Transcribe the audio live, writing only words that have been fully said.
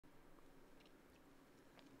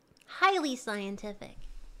highly scientific.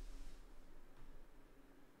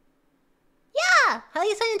 Yeah,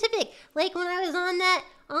 highly scientific. Like when I was on that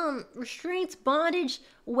restraints bondage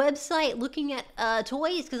website looking at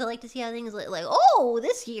toys, because I like to see how things like oh,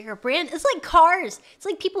 this year brand, it's like cars. It's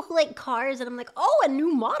like people who like cars, and I'm like, oh, a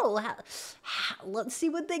new model. Let's see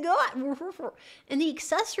what they got. In the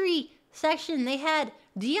accessory section, they had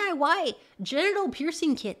DIY genital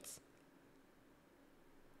piercing kits.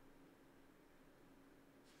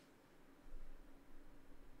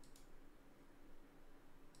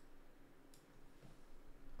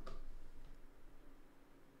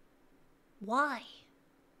 Why?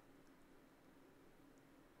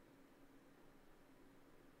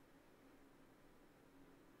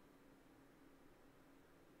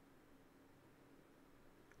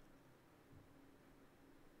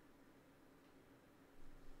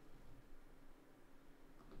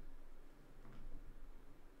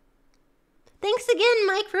 Thanks again,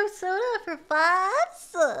 Micro Soda, for 5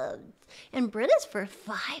 subs. And Britta's for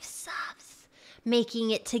 5 subs. Making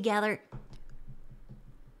it together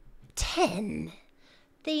 10.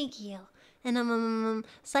 Thank you. And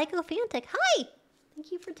Psychophantic, hi!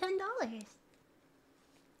 Thank you for $10.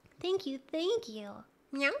 Thank you, thank you.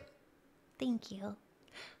 Meow. Thank you.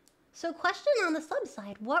 So question on the sub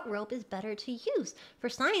side, what rope is better to use? For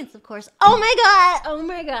science, of course. Oh my god! Oh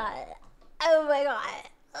my god! Oh my god!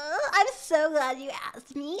 I'm so glad you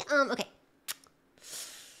asked me. Okay.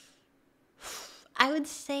 I would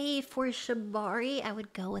say for shibari, I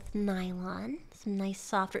would go with nylon. Some nice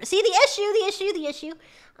softer. See the issue.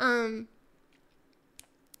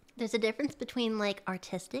 There's a difference between like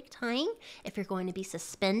artistic tying, if you're going to be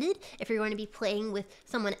suspended, if you're going to be playing with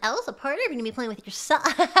someone else, a partner, if you're going to be playing with yourself.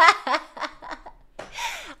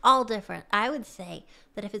 All different. I would say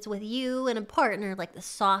that if it's with you and a partner, like the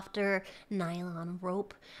softer nylon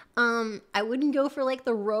rope, I wouldn't go for like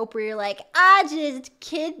the rope where you're like, I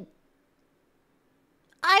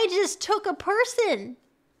just took a person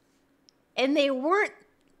and they weren't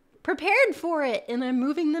prepared for it, and I'm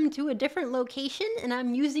moving them to a different location, and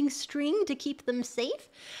I'm using string to keep them safe.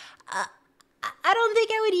 I don't think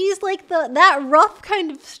I would use like that rough kind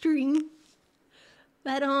of string.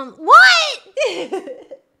 But what?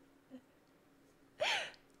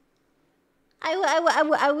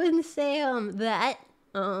 I wouldn't say that.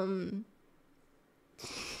 Let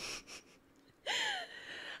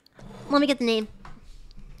me get the name.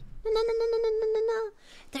 No.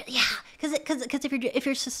 Yeah, because if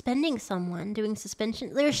you're suspending someone, doing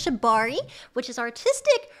suspension, there's shibari, which is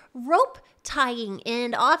artistic rope tying,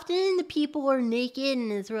 and often the people are naked and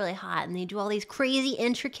it's really hot, and they do all these crazy,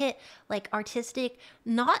 intricate, like artistic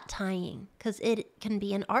knot tying, because it can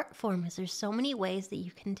be an art form. Because there's so many ways that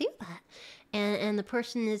you can do that, and the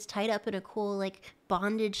person is tied up in a cool like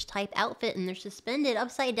bondage type outfit, and they're suspended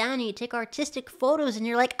upside down, and you take artistic photos, and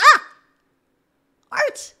you're like,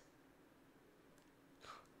 art.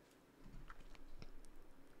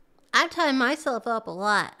 I've tied myself up a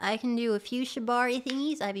lot. I can do a few shibari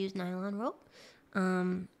thingies. I've used nylon rope.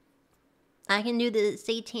 I can do the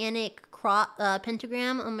satanic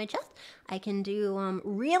pentagram on my chest. I can do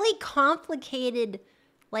really complicated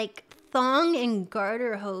like thong and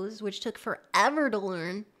garter hose, which took forever to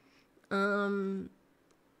learn. A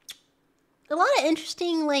lot of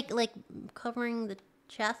interesting like covering the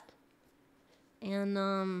chest.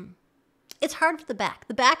 And it's hard for the back.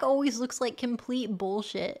 The back always looks like complete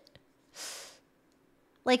bullshit.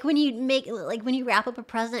 Like when you wrap up a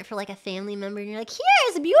present for like a family member and you're like,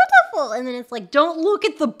 here's beautiful, and then it's like, don't look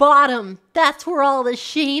at the bottom. That's where all the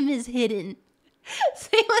shame is hidden.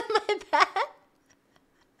 Same with my back.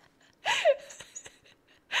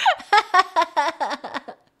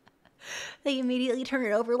 They immediately turn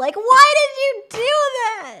it over like, why did you do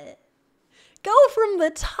that? Go from the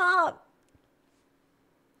top.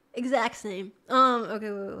 Exact same.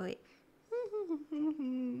 Okay, wait.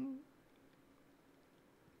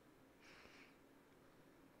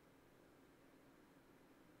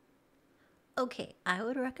 Okay, I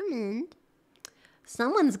would recommend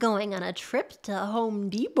someone's going on a trip to Home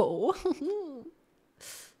Depot.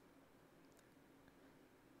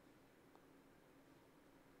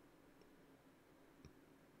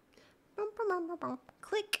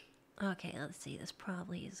 Click. Okay, let's see. This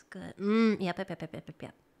probably is good. Yep.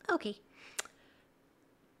 Okay.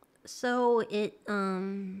 So it,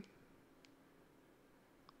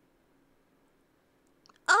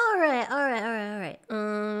 All right.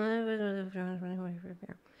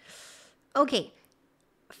 Okay.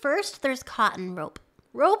 First, there's cotton rope.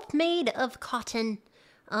 Rope made of cotton.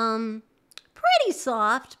 Pretty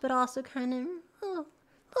soft, but also kind of a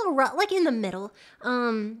little rough, like in the middle.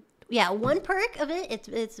 yeah, one perk of it,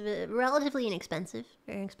 it's relatively inexpensive,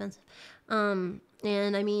 very inexpensive. And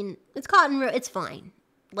I mean, it's cotton rope, it's fine.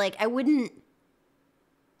 Like, I wouldn't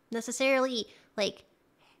necessarily like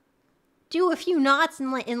do a few knots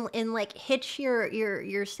and like hitch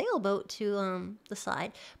your sailboat to the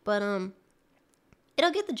side, but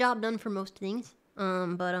it'll get the job done for most things.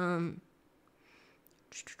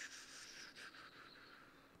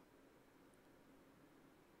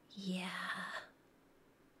 Yeah.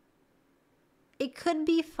 It could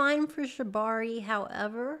be fine for shibari,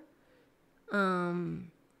 however,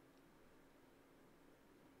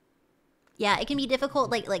 yeah, it can be difficult,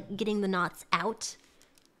 like getting the knots out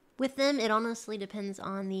with them. It honestly depends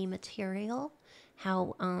on the material,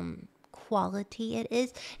 how quality it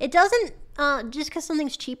is. It doesn't just because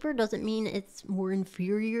something's cheaper doesn't mean it's more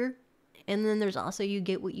inferior. And then there's also you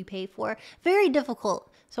get what you pay for. Very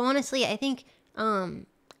difficult. So honestly, I think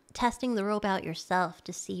testing the rope out yourself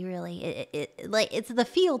to see really it like it's the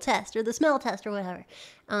feel test or the smell test or whatever.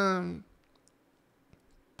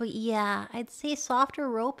 But yeah, I'd say softer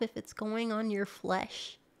rope if it's going on your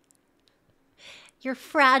flesh. Your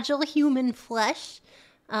fragile human flesh.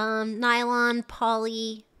 Nylon,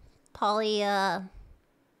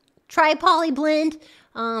 tri-poly blend,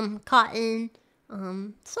 cotton,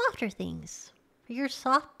 softer things for your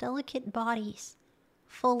soft, delicate bodies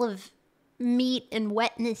full of meat and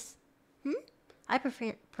wetness. I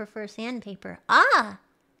prefer sandpaper. Ah!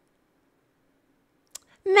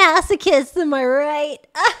 Masochist, am I right?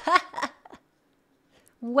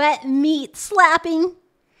 Wet meat slapping.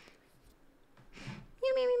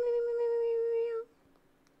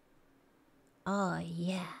 Oh,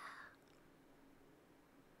 yeah.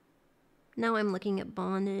 Now I'm looking at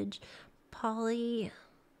bondage. Polypropylene.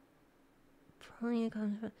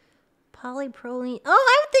 Oh,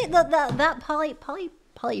 I would think that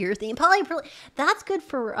polyurethane, that's good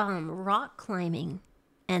for rock climbing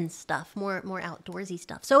and stuff, more outdoorsy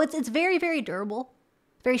stuff. So it's very, very durable,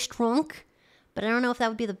 very strong, but I don't know if that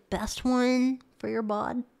would be the best one for your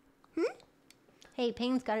bod. Hey,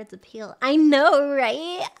 pain's got its appeal. I know,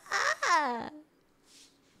 right? Ah.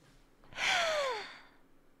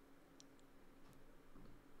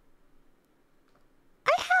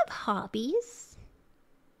 I have hobbies.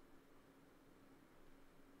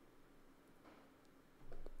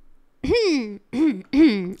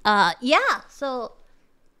 Yeah, so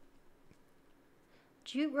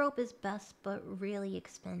jute rope is best, but really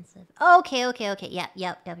expensive. Okay.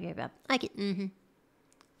 Yep. I get,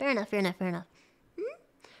 Fair enough.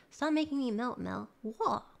 Stop making me melt, Mel.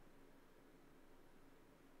 Whoa.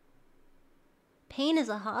 Pain is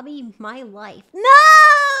a hobby, my life.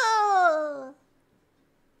 No!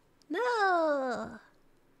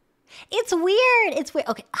 It's weird.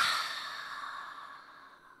 Okay.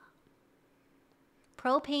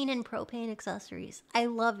 Propane and propane accessories. I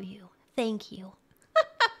love you. Thank you.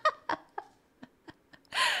 I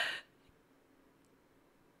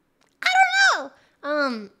don't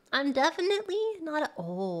know. I'm definitely not a...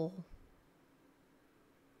 Oh.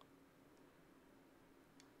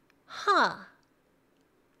 Huh.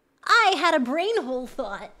 I had a brain hole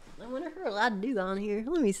thought. I wonder if we're allowed to do that on here.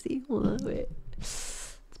 Let me see. Hold on, wait.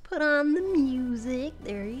 Let's put on the music.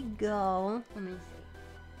 There you go. Let me see.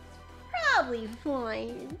 Probably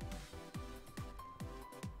fine.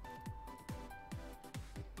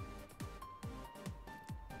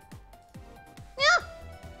 Yeah.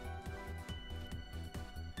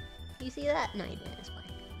 You see that? No, you didn't. It's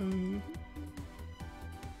fine.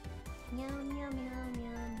 Meow, meow, meow, meow,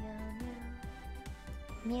 meow, meow.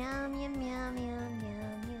 Meow, meow, meow, meow,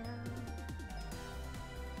 meow,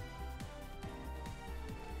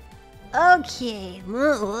 meow. Okay.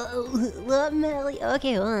 Love Melly.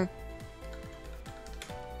 Okay, hold on.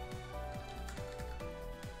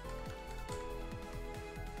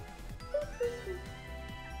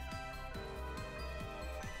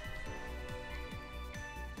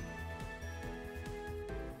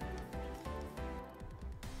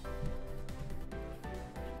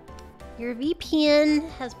 Your VPN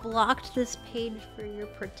has blocked this page for your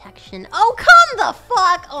protection. Oh, come the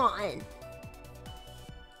fuck on!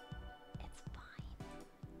 It's fine.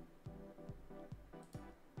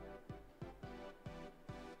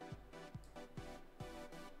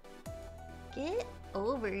 Get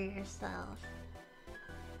over yourself.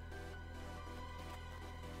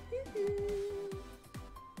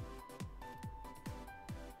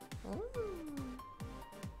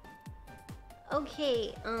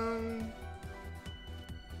 Okay,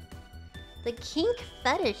 the kink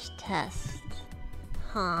fetish test.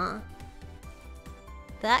 Huh.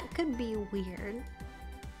 That could be weird.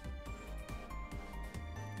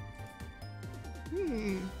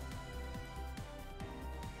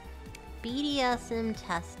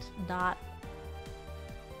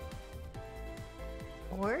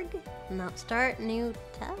 BDSMtest.org? No, start new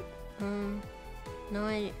tab? No,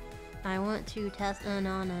 I want to test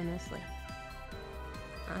anonymously.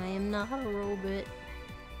 I am not a robot.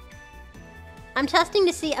 I'm testing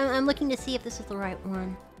to see, I'm looking to see if this is the right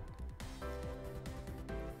one.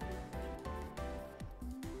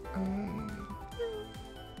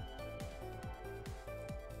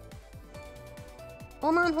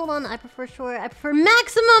 Hold on, I prefer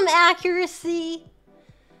maximum accuracy.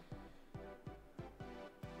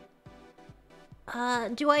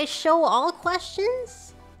 Do I show all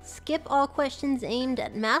questions? Skip all questions aimed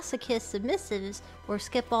at masochist submissives, or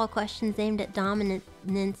skip all questions aimed at dominants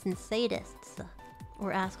and sadists?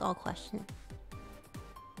 Or ask all questions?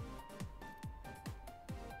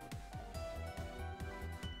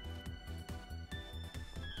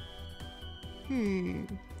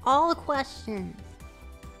 All questions.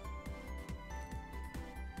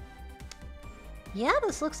 Yeah,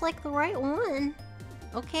 this looks like the right one.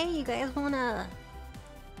 Okay, you guys wanna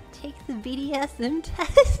take the BDSM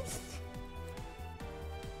test?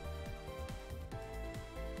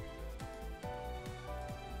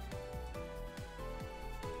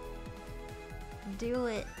 Do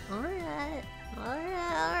it. Alright.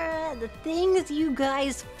 The things you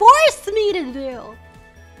guys forced me to do.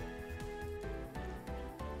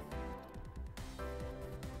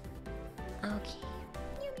 Okay.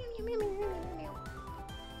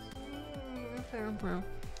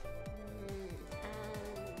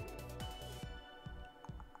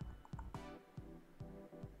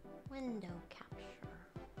 Window capture.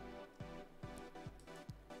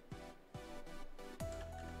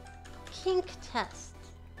 Kink test.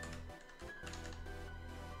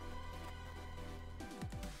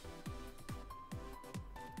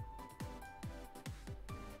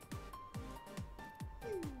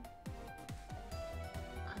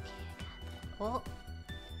 Well,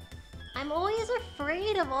 I'm always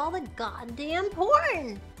afraid of all the goddamn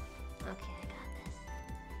porn. Okay, I got this.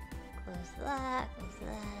 Close that, close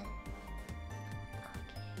that. Okay.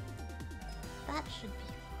 That should be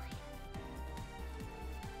fine.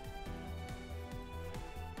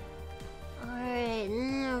 Alright,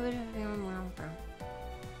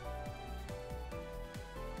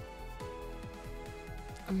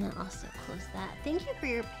 I'm gonna also close that. Thank you for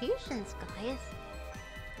your patience, guys.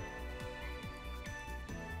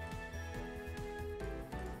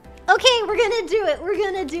 Okay, we're gonna do it. We're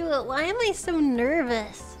gonna do it. Why am I so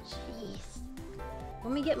nervous? Jeez.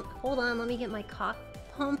 Hold on, let me get my cock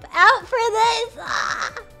pump out for this.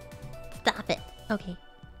 Ah! Stop it. Okay.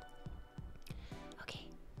 Okay.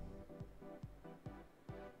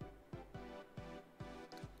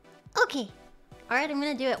 Okay. Alright, I'm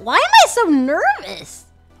gonna do it. Why am I so nervous?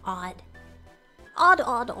 Odd.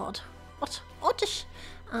 Oddish.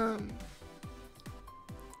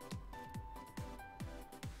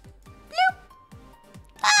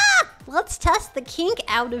 Let's test the kink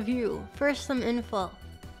out of you. First, some info.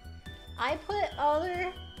 I put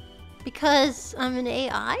other because I'm an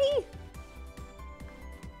AI?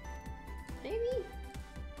 Maybe?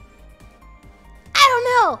 I don't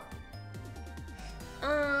know.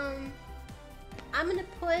 I'm gonna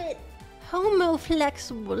put homo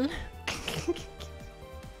flexible.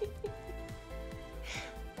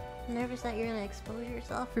 Nervous that you're gonna expose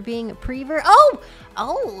yourself for being a prevert? Oh!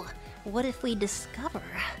 What if we discover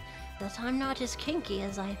that I'm not as kinky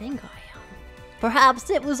as I think I am? Perhaps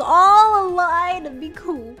it was all a lie to be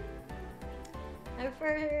cool. I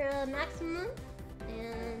prefer maximum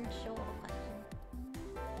and show all questions.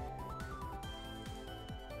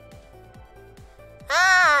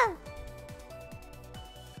 Ah!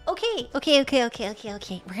 Okay. We're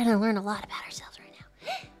gonna learn a lot about ourselves right now.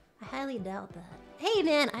 I highly doubt that. Hey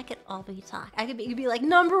man, I could always talk. I could be like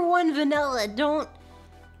 #1 vanilla. Don't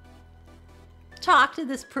talk to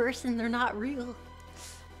this person, they're not real.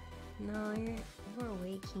 No, you're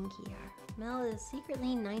way kinkier. Mel is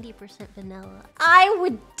secretly 90% vanilla. I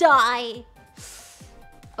would die.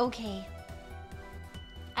 Okay.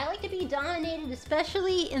 I like to be dominated,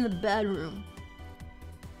 especially in the bedroom.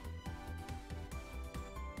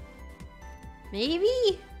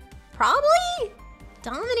 Maybe? Probably?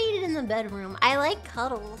 Dominated in the bedroom. I like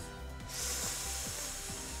cuddles.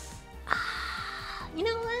 You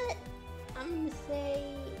know what? I'm gonna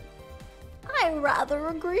say I rather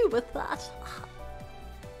agree with that.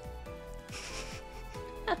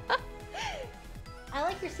 I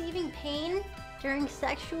like receiving pain during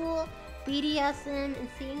sexual BDSM and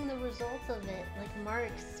seeing the results of it, like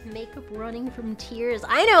marks, makeup running from tears.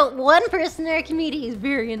 I know one person in our community is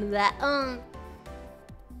very into that.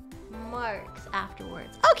 marks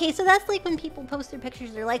afterwards. Okay, so that's like when people post their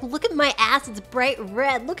pictures, they're like, look at my ass, it's bright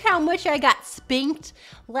red. Look how much I got spanked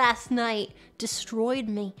last night. Destroyed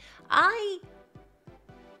me.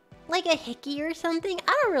 Like a hickey or something,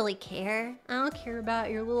 I don't really care. I don't care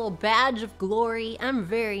about your little badge of glory. I'm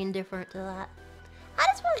very indifferent to that. I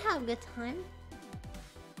just want to have a good time.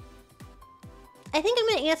 I think I'm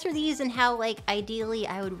gonna answer these in how, like, ideally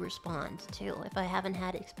I would respond to if I haven't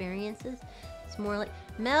had experiences. It's more like,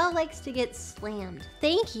 Mel likes to get slammed.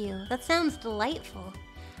 Thank you, that sounds delightful.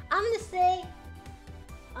 I'm gonna say,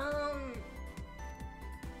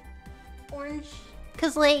 orange.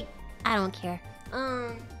 Cause like, I don't care.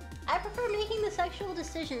 I prefer making the sexual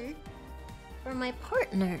decision for my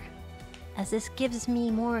partner, as this gives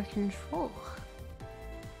me more control.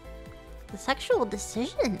 The sexual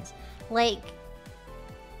decisions? Like,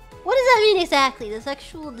 what does that mean exactly? The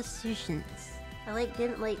sexual decisions. I like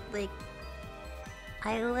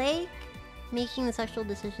making the sexual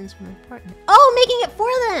decisions for my partner. Oh, making it for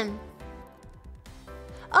them!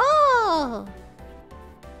 Oh!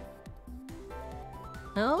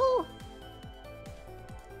 No?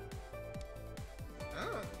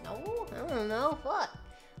 I don't know, fuck.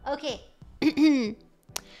 Okay.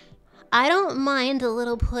 I don't mind a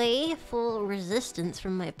little playful resistance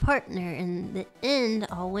from my partner. In the end,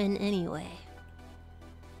 I'll win anyway.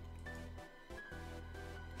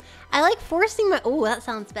 I like forcing my... Oh, that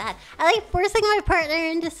sounds bad. I like forcing my partner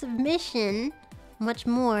into submission much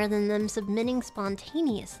more than them submitting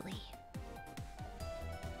spontaneously.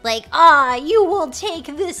 Like, you will take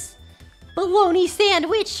this bologna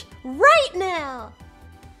sandwich right now!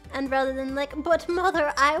 And rather than like, but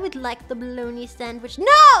mother, I would like the bologna sandwich.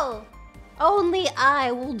 No! Only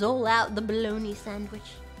I will dole out the bologna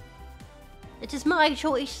sandwich. It is my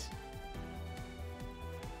choice.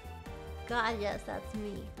 God, yes, that's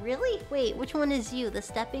me. Really? Wait, which one is you? The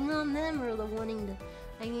stepping on them or the wanting to...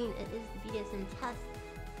 I mean, it is the BDSM test.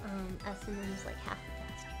 S&M is like half the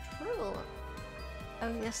test. True.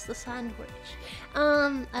 Oh yes, the sandwich.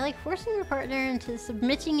 I like forcing my partner into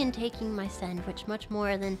submitting and taking my sandwich much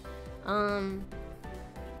more than, I'm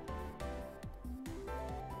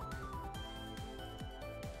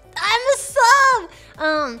a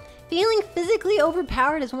sub! Feeling physically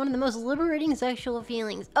overpowered is one of the most liberating sexual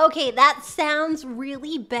feelings. Okay, that sounds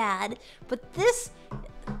really bad, but this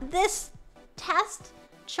test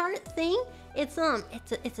chart thing,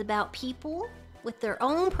 it's about people with their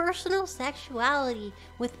own personal sexuality,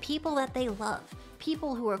 with people that they love,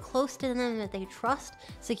 people who are close to them that they trust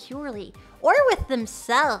securely, or with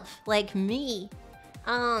themselves, like me.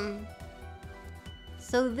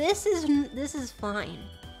 So this is fine.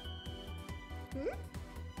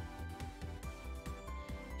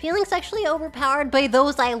 Feeling sexually overpowered by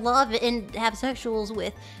those I love and have sexuals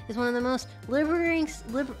with is one of the most liberating.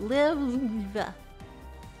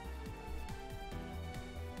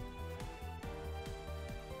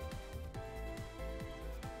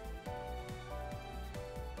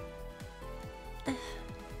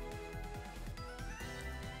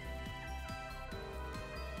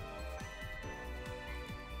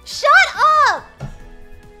 Shut up!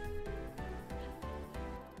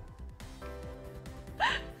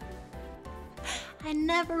 I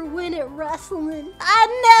never win at wrestling.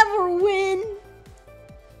 I never win.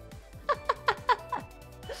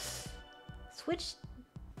 Switch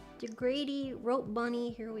to Grady, Rope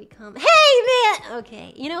Bunny, here we come. Hey, man!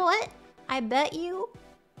 Okay, you know what? I bet you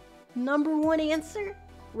 #1 answer,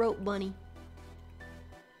 Rope Bunny.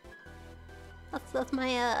 That's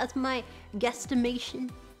my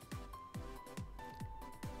guesstimation.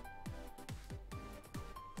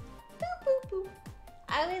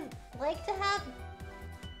 I would like to have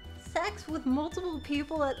sex with multiple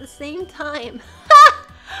people at the same time.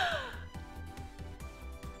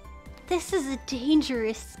 This is a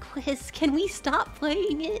dangerous quiz. Can we stop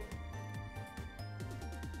playing it?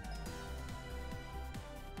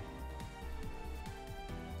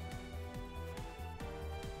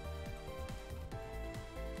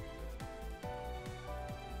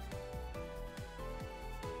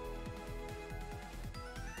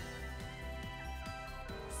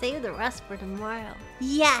 Save the rest for tomorrow.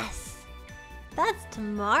 Yes! That's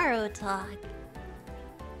tomorrow talk.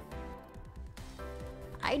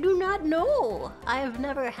 I do not know. I have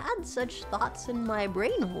never had such thoughts in my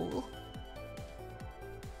brain hole.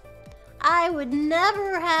 I would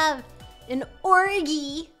never have an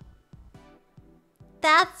orgy.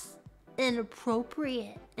 That's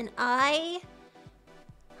inappropriate. And I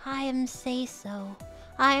am say so.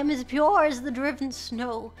 I am as pure as the driven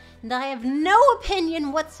snow, and I have no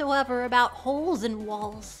opinion whatsoever about holes in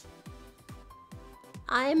walls.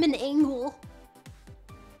 I am an angle.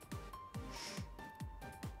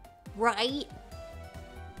 Right?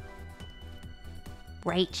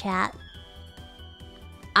 Right, chat?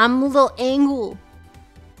 I'm a little angle.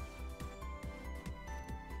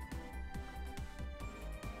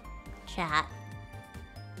 Chat.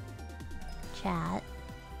 Chat.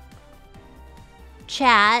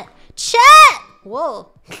 Chat. Chat! Whoa.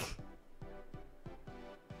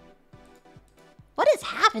 What is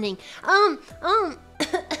happening?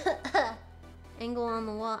 Angle on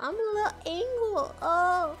the wall. I'm a little angle.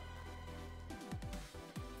 Oh.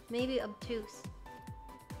 Maybe obtuse.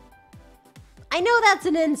 I know that's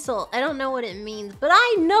an insult. I don't know what it means, but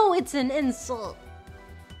I know it's an insult.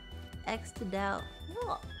 X to doubt.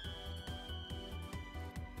 Oh.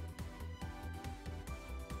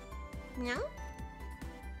 No?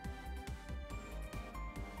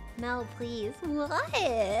 Mel, please.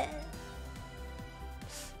 What?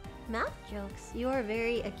 Math jokes. You are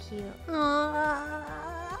very acute.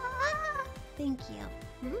 Thank you.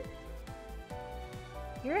 Hmm?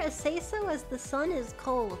 You're as say-so as the sun is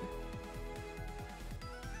cold.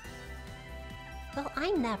 Well,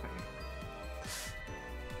 I never.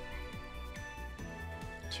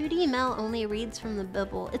 2D Mel only reads from the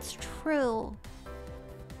Bible. It's true.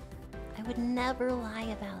 I would never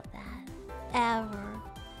lie about that. Ever.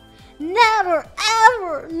 Never,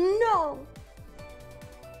 ever, no.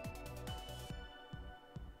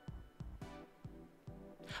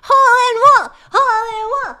 Hole in wall, hole in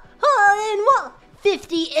wall, hole in wall.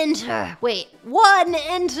 50 enter. Wait, 1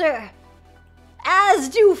 enter. As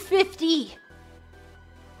do 50.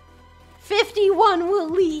 51 will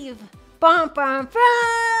leave. Bum, bum,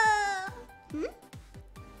 bum. Hmm?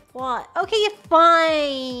 What? Okay,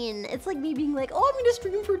 fine. It's like me being like, oh, I'm gonna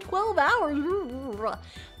stream for 12 hours.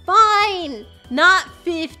 Fine. Not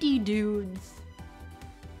 50 dudes.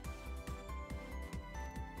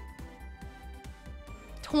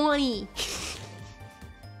 20.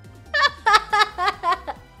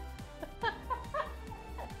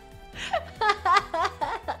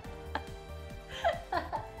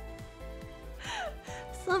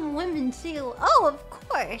 Some women too. Oh, of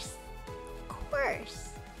course. Of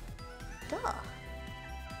course. Duh.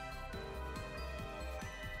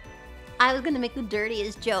 I was gonna make the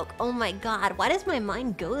dirtiest joke. Oh my god, why does my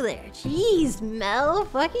mind go there? Jeez, Mel,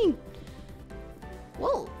 fucking...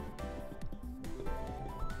 Whoa.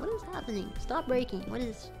 What is happening? Stop breaking. What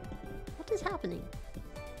is happening?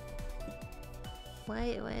 Why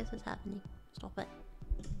is this happening? Stop it.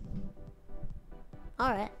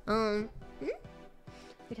 Alright,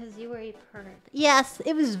 Because you were a perv. Yes,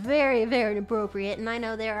 it was very, very inappropriate, and I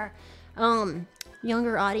know there are,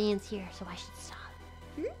 younger audience here, so I should stop.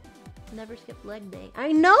 Never skip leg day.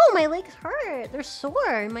 I know, my legs hurt. They're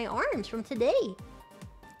sore in my arms from today.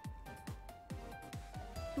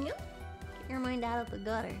 Yep. Get your mind out of the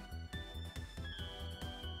gutter.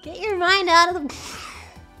 Get your mind out of the...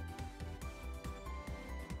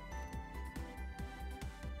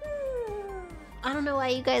 I don't know why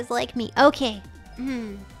you guys like me. Okay.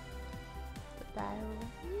 Put that over.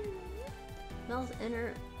 Mel's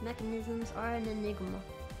inner mechanisms are an enigma.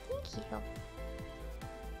 Thank you.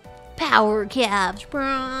 Power cabs,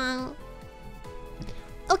 bro.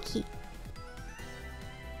 Okay.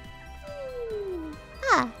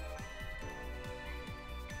 Ah.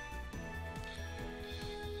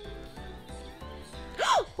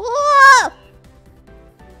 Whoa!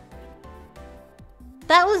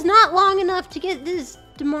 That was not long enough to get this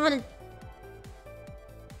demonic.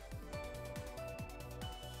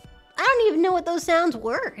 I don't even know what those sounds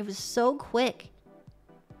were. It was so quick.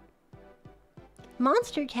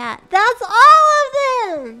 Monster cat. That's all of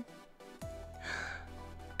them!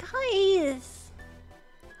 Guys.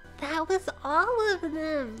 That was all of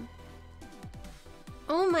them.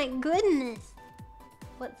 Oh my goodness.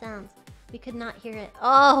 What sounds? We could not hear it.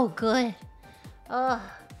 Oh, good. Oh.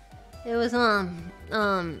 It was,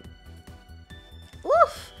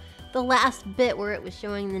 oof. The last bit where it was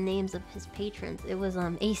showing the names of his patrons. It was,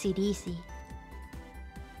 AC/DC.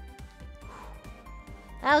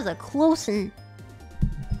 That was a close one.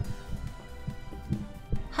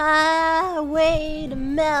 Highway to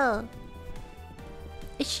Mel.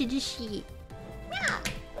 Ishi. Yeah.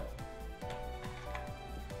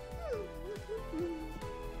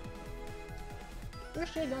 Your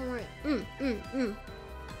shit don't work.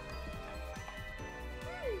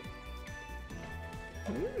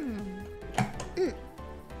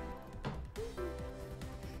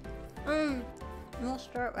 We'll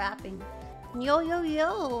start rapping. Yo.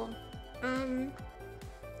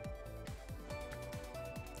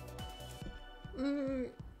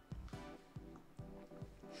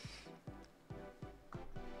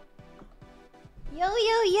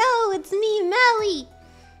 Yo, it's me, Melly.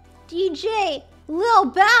 DJ Lil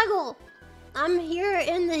Bagel. I'm here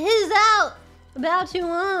in the his out, about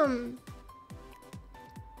to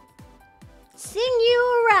sing you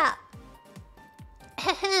a rap.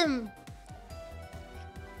 Ahem.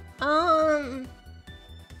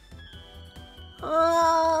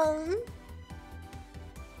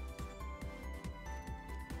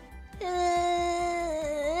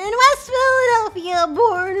 In West Philadelphia,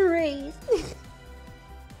 born and raised.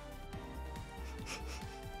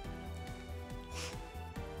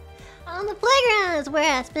 On the playground is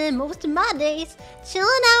where I spend most of my days,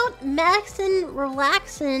 chilling out, maxing,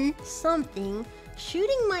 relaxing, something,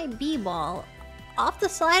 shooting my b-ball off the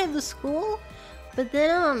side of the school. But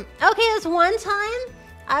then, okay, this one time,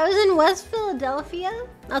 I was in West Philadelphia.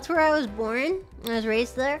 That's where I was born. I was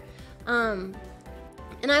raised there. And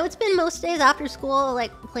I would spend most days after school,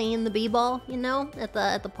 like, playing the b-ball, you know, at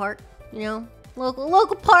the park, you know,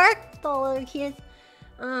 local park with all the other kids.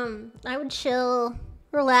 I would chill,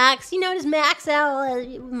 relax, you know, just max out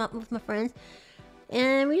with my friends,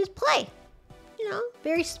 and we just play, you know,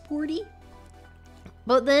 very sporty.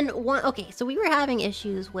 But then okay, so we were having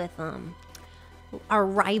issues with our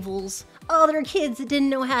rivals, other kids that didn't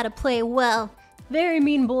know how to play well, very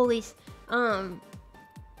mean bullies.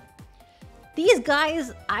 These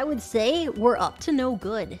guys, I would say, were up to no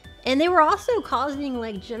good, and they were also causing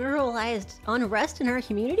like generalized unrest in our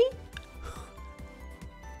community.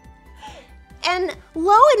 And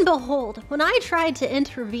lo and behold, when I tried to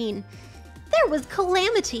intervene, there was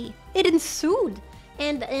calamity. It ensued,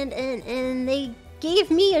 and they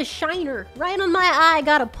gave me a shiner right on my eye.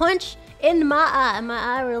 Got a punch in my eye. My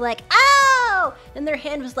eye were like, ow! And their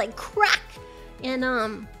hand was like, crack! And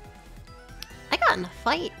I got in a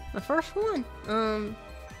fight, my first one.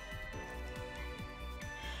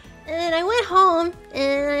 And I went home,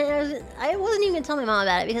 and I wasn't even gonna tell my mom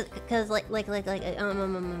about it because like because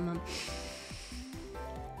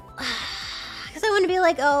I want to be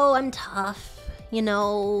like, oh, I'm tough, you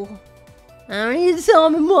know. I don't need to tell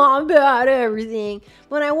my mom about everything.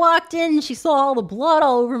 When I walked in, she saw all the blood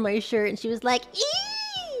all over my shirt, and she was like,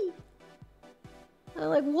 eee! I'm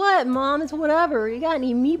like, what, Mom? It's whatever. You got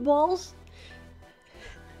any meatballs?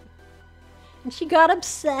 And she got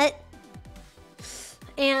upset.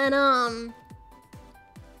 And,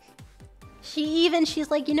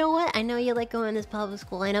 she's like, you know what? I know you like going to this public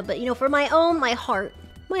school, I know, but, you know, for my heart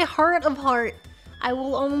of heart, I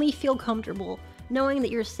will only feel comfortable knowing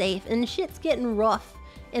that you're safe and shit's getting rough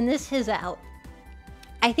and this is out.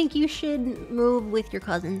 I think you should move with your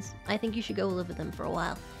cousins. I think you should go live with them for a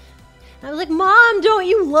while. And I was like, Mom, don't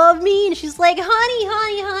you love me? And she's like,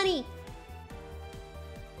 honey.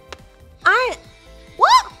 What?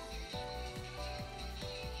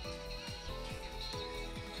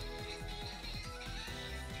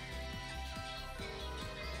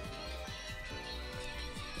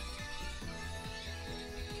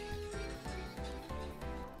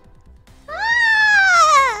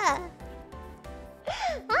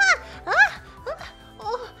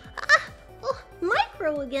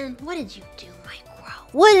 Micro again. What did you do, Micro?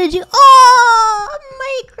 What did you? Oh,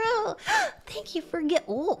 Micro. Thank you for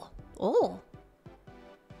Oh.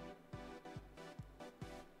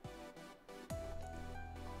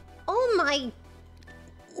 Oh my.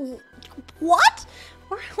 What?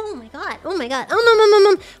 Oh my god. Oh,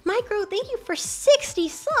 no. Micro, thank you for 60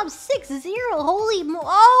 subs. 60. Holy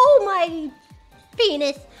oh my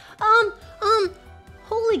penis.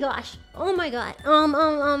 Holy gosh. Oh my god.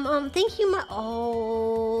 Thank you,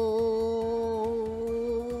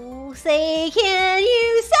 say, can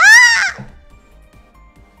you stop?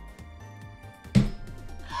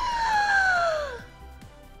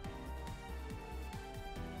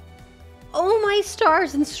 Oh my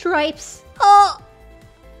stars and stripes. Oh.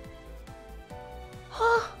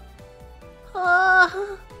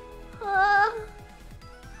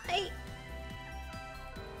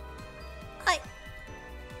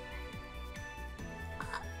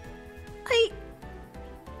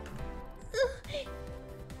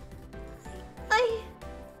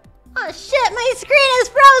 Oh shit, my screen is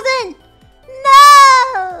frozen!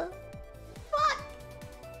 No! Fuck!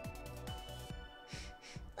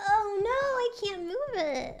 Oh no, I can't move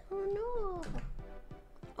it. Oh no.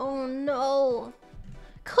 Oh no.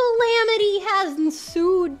 Calamity has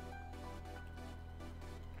ensued.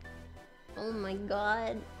 Oh my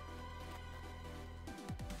god.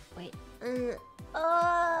 Wait.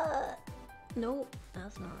 Nope,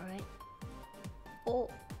 that's not right. Oh.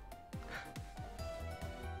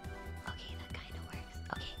 Okay, that kind of works.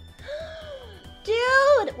 Okay.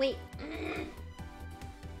 Dude! Wait.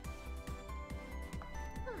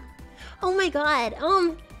 Oh my god.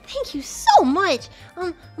 Thank you so much.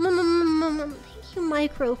 Thank you,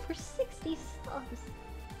 Micro, for 60 subs.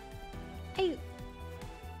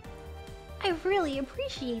 I really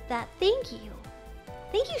appreciate that. Thank you.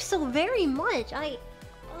 Thank you so very much.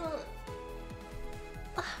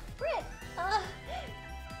 Frick.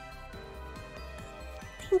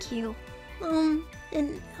 Thank you.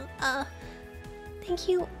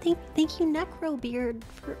 Thank you, Necrobeard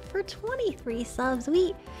for 23 subs.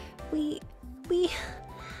 We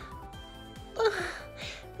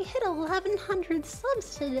hit 1,100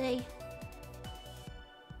 subs today.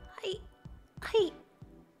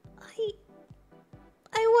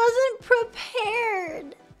 I wasn't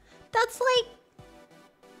prepared. That's like,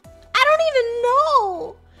 I don't even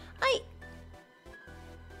know.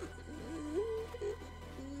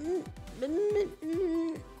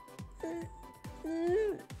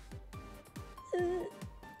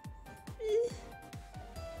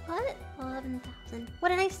 What? 11,000. What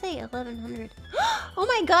did I say? 1,100. Oh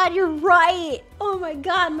my god, you're right. Oh my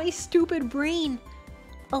god, my stupid brain.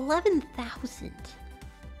 11,000.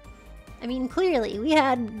 I mean, clearly, we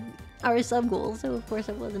had our sub goals, so of course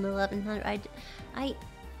it wasn't 1,100.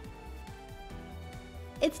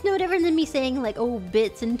 It's no different than me saying, like, oh,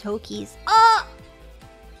 bits and tokies. Oh!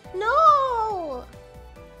 No!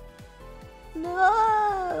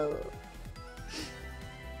 No!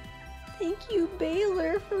 Thank you,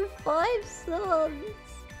 Baylor, for 5 subs.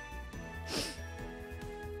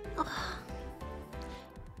 Oh.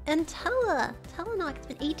 And Telenoc, it's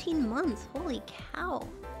been 18 months. Holy cow.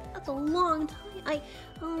 That's a long time.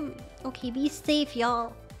 Okay, be safe,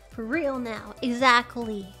 y'all. For real now.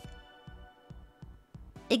 Exactly.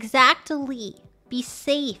 Be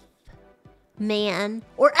safe, man.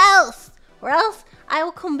 Or else I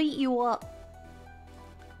will come beat you up.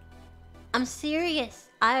 I'm serious.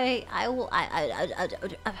 I will.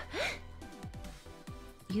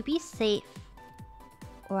 You be safe,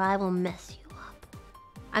 or I will mess you up.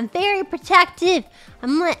 I'm very protective.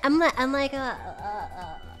 I'm like a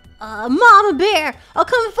mama bear. I'll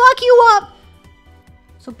come fuck you up.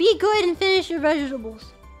 So be good and finish your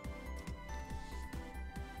vegetables.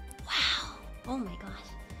 Wow. Oh my gosh.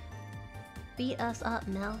 Beat us up,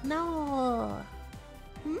 Mel. No.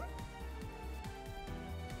 Hmm?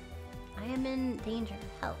 I am in danger.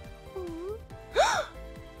 Help.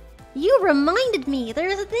 You reminded me.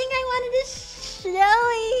 There's a thing I wanted to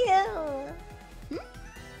show you. Hmm?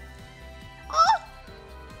 Oh!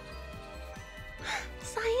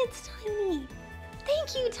 Science Tiny.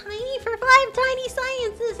 Thank you, Tiny, for 5 tiny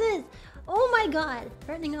sciences. Oh my god.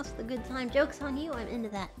 Threatening us with a good time. Joke's on you. I'm into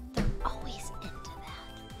that. They're always into that.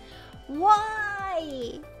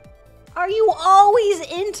 Why? Are you always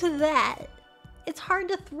into that? It's hard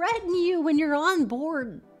to threaten you when you're on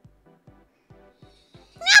board.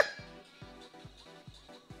 Nah!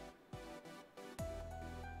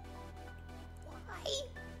 Why?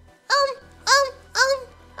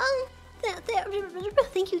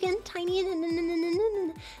 Thank you again, Tiny.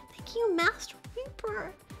 Thank you, Master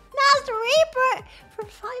Reaper. Master Reaper for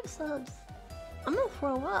 5 subs. I'm gonna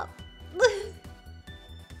throw up.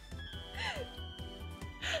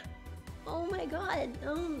 Oh my god,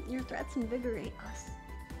 your threats invigorate us.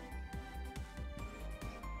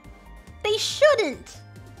 They shouldn't!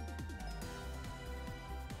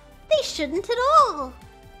 They shouldn't at all!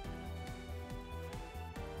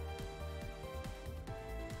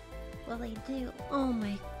 Well, they do. Oh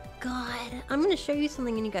my god. I'm gonna show you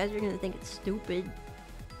something and you guys are gonna think it's stupid.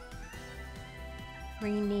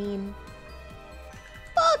 Rename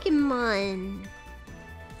Pokemon!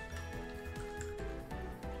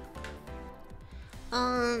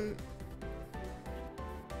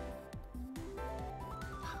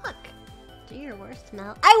 Fuck. Do your worst,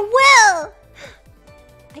 Mel. I will!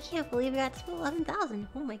 I can't believe I got to 11,000.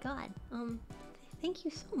 Oh my god. Thank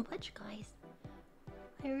you so much, guys.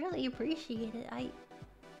 I really appreciate it. I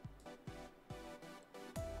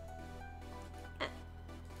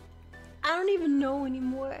don't even know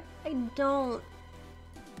anymore. I don't.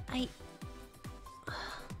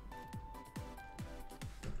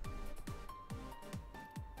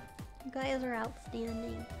 You guys are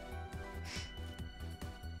outstanding.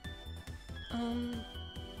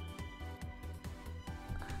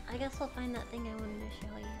 I guess I'll find that thing I wanted to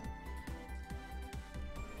show you.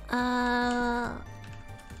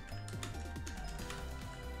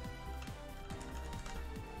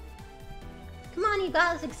 Come on, you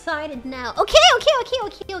guys excited now. Okay.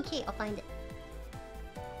 I'll find it.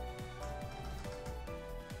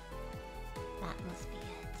 That must be it,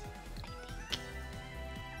 I think.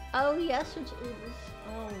 Oh, yes, it is.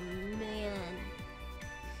 Oh, man.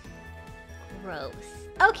 Gross.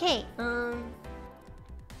 Okay,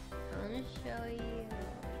 want to show you.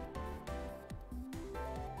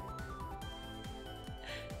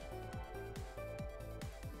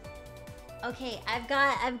 Okay, I've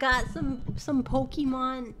got some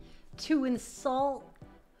Pokemon to insult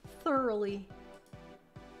thoroughly.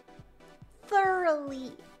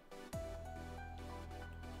 Thoroughly.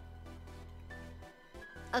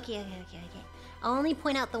 Okay. I'll only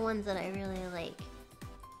point out the ones that I really like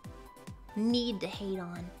need to hate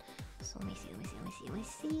on. So let me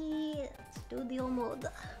see. Studio mode.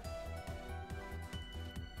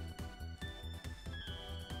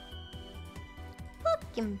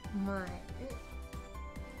 Pokemon.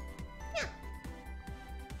 Yeah.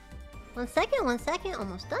 One second,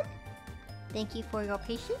 almost done. Thank you for your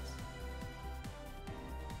patience.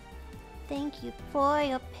 Thank you for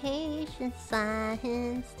your patience,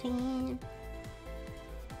 science team.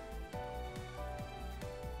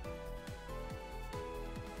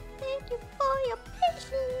 Thank you for your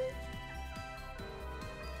patience.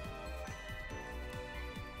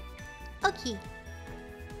 Okay.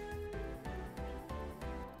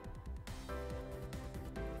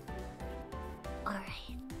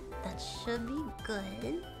 Alright, that should be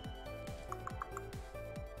good.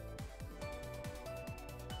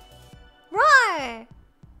 Roar!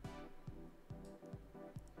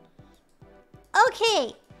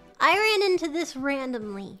 Okay, I ran into this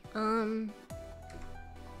randomly.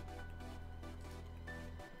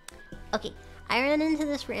 Okay, I ran into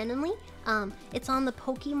this randomly. It's on the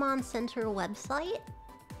Pokemon Center website.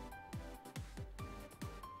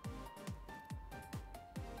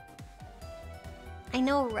 I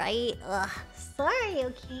know, right? Ugh, sorry,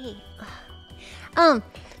 okay. Ugh.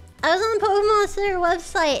 I was on the Pokemon Center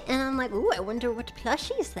website and I'm like, ooh, I wonder what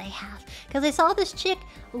plushies they have. Because I saw this chick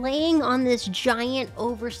laying on this giant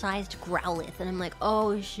oversized Growlithe and I'm like,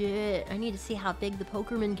 oh shit, I need to see how big the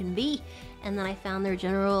Pokemon can be. And then I found their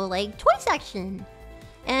general like toy section.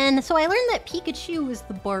 And so I learned that Pikachu is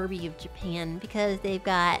the Barbie of Japan because they've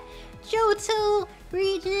got Johto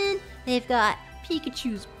region, they've got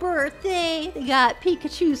Pikachu's birthday, they got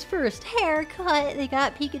Pikachu's first haircut, they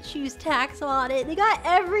got Pikachu's tax audit, they got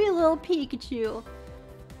every little Pikachu.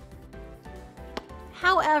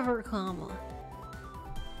 However,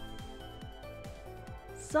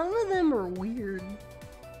 some of them are weird.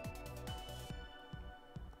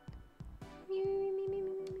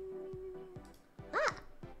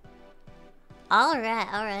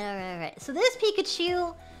 Alright. So this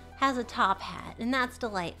Pikachu has a top hat, and that's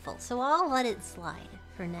delightful. So I'll let it slide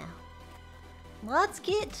for now. Let's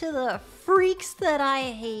get to the freaks that I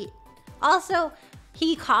hate. Also,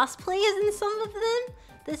 he cosplays in some of them.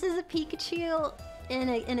 This is a Pikachu in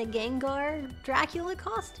a Gengar Dracula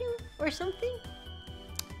costume or something.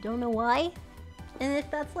 Don't know why. And if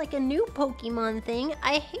that's like a new Pokemon thing,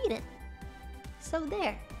 I hate it. So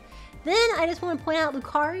there. Then I just want to point out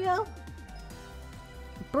Lucario.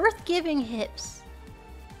 Birth-giving hips.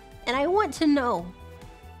 And I want to know,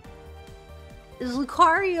 is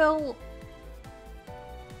Lucario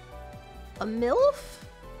a MILF?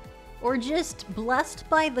 Or just blessed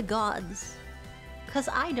by the gods? Cause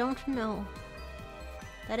I don't know.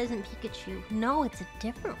 That isn't Pikachu. No, it's a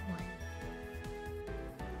different one.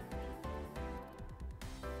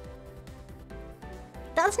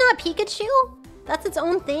 That's not Pikachu? That's its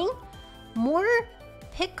own thing? More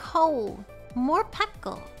Pico. More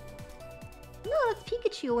Pekko. No, that's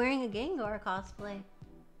Pikachu wearing a Gengar cosplay.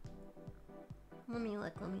 Let me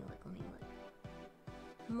look.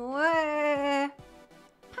 More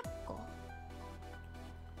Pekko.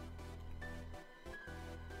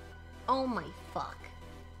 Oh my fuck.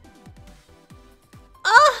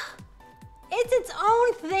 It's its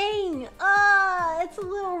own thing. It's a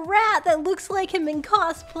little rat that looks like him in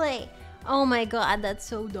cosplay. Oh my god, that's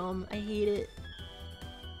so dumb. I hate it.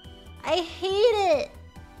 I hate it.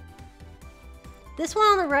 This one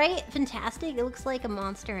on the right, fantastic. It looks like a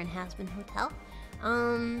monster in Hazbin Hotel.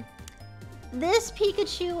 This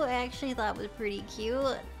Pikachu I actually thought was pretty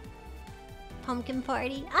cute. Pumpkin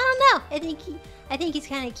Party. I don't know. I think he's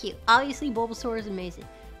kind of cute. Obviously, Bulbasaur is amazing,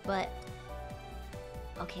 but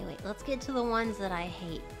okay, wait. Let's get to the ones that I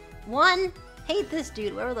hate. One, hate this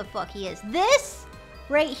dude, wherever the fuck he is. This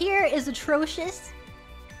right here is atrocious.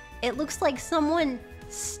 It looks like someone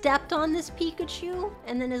stepped on this Pikachu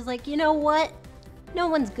and then is like, you know what? No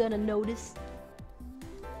one's gonna notice.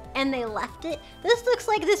 And they left it. This looks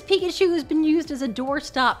like this Pikachu has been used as a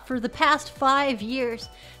doorstop for the past 5 years.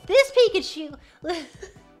 This Pikachu...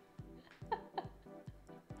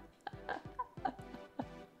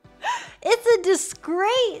 It's a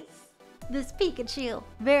disgrace! This Pikachu.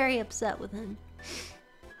 Very upset with him.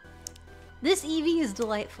 This Eevee is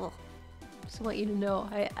delightful. Just want you to know.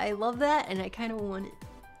 I love that, and I kind of want it.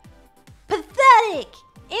 Pathetic!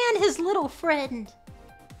 And his little friend.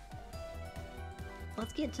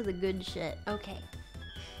 Let's get to the good shit. Okay.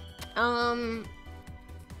 I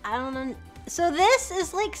don't know. So this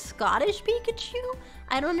is like Scottish Pikachu?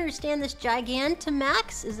 I don't understand this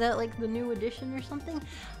Gigantamax. Is that like the new edition or something?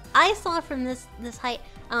 I saw from this height,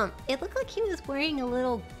 it looked like he was wearing a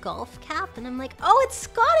little golf cap, and I'm like, oh, it's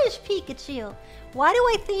Scottish Pikachu. Why do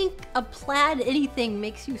I think a plaid anything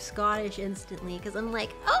makes you Scottish instantly? Because I'm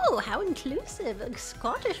like, oh, how inclusive, a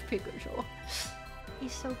Scottish Pikachu.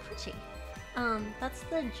 He's so pretty. That's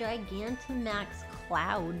the Gigantamax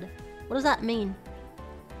Cloud. What does that mean?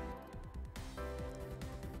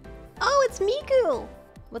 Oh, it's Miku!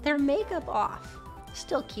 With her makeup off.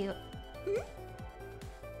 Still cute.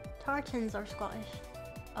 Tartans are Scottish.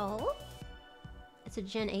 Oh? It's a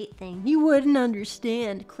Gen 8 thing. You wouldn't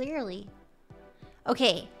understand, clearly.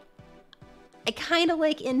 Okay. I kind of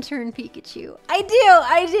like Intern Pikachu. I do!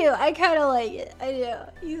 I kind of like it. I do.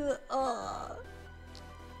 He's,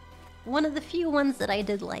 one of the few ones that I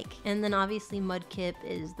did like. And then obviously Mudkip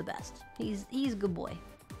is the best. He's a good boy.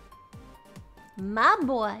 My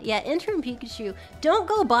boy. Yeah, Intern Pikachu. Don't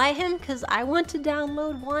go buy him, because I want to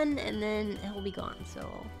download one, and then he'll be gone, so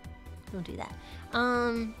don't do that.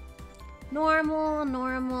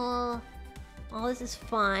 Normal. All this is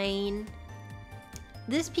fine.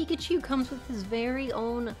 This Pikachu comes with his very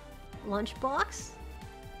own lunchbox.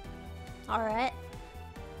 Alright.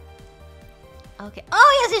 Okay.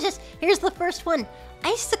 Oh, yes. Here's the first one.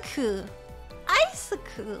 Isaku.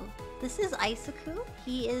 This is Isaku.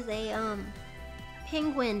 He is a,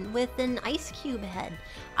 penguin with an ice cube head.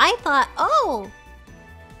 I thought, oh,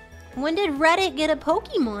 when did Reddit get a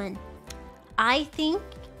Pokemon? I think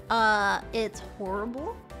it's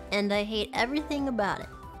horrible, and I hate everything about it.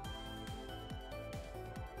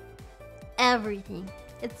 Everything.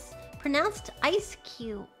 It's pronounced Ice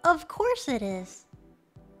Cube. Of course it is.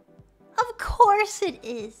 Of course it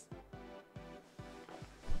is.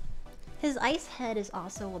 His ice head is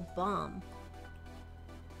also a bomb.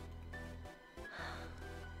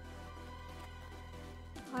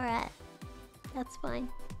 Alright. That's fine.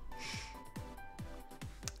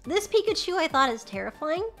 This Pikachu I thought is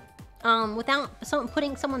terrifying. Without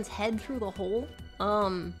putting someone's head through the hole.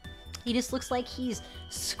 He just looks like he's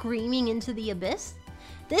screaming into the abyss.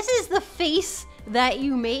 This is the face that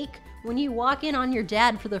you make when you walk in on your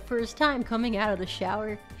dad for the first time coming out of the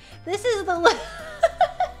shower. This is the look.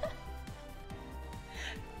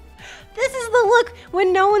 This is the look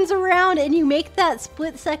when no one's around and you make that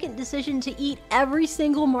split-second decision to eat every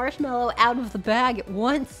single marshmallow out of the bag at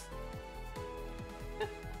once.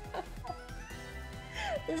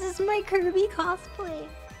 This is my Kirby cosplay.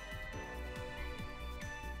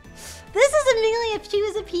 This is Amelia if she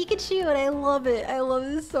was a Pikachu, and I love it. I love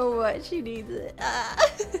this so much. She needs it.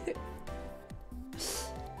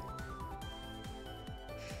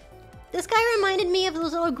 This guy reminded me of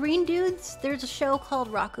those little green dudes. There's a show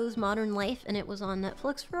called Rocko's Modern Life, and it was on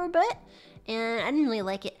Netflix for a bit, and I didn't really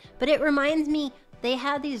like it. But it reminds me, they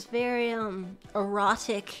had these very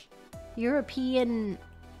erotic European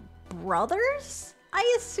brothers,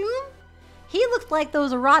 I assume? He looked like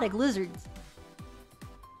those erotic lizards.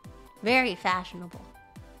 Very fashionable.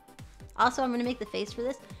 Also, I'm gonna make the face for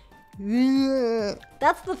this.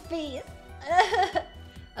 That's the face.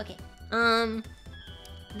 Okay.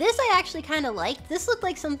 This I actually kind of liked. This looked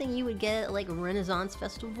like something you would get at like a Renaissance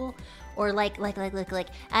festival, or like at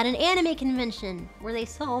an anime convention where they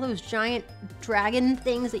sell all those giant dragon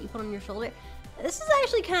things that you put on your shoulder. This is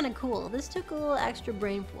actually kind of cool. This took a little extra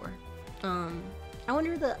brain for. I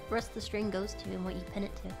wonder where the rest of the string goes to and what you pin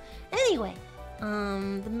it to. Anyway,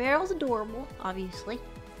 the Meryl's adorable, obviously.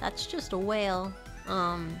 That's just a whale.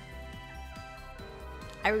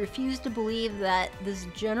 I refuse to believe that this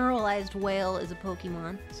generalized whale is a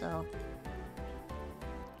Pokemon, so.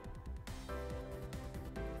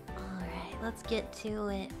 Alright, let's get to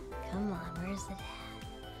it. Come on, where's it at?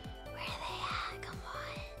 Where are they at? Come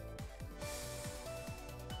on.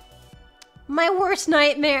 My worst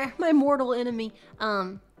nightmare, my mortal enemy.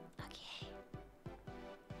 Okay.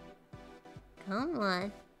 Come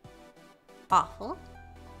on. Awful.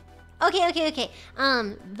 Okay.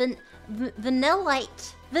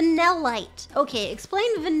 Vanillite. Okay,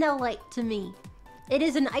 explain Vanillite to me. It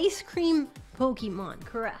is an ice cream Pokemon,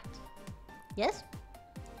 correct? Yes?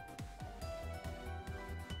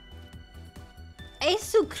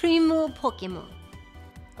 Ice cream Pokemon.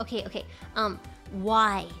 Okay.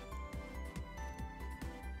 Why?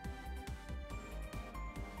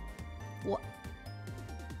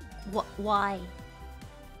 What? Why?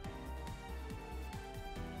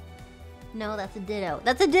 No, that's a Ditto.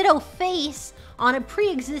 That's a Ditto face on a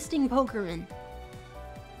pre-existing Pokemon.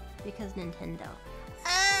 Because Nintendo.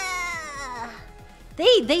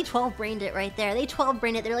 They 12-brained it right there. They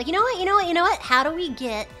 12-brained it. They're like, you know what? How do we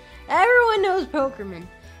get... Everyone knows Pokemon.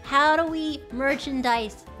 How do we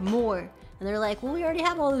merchandise more? And they're like, well, we already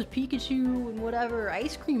have all those Pikachu and whatever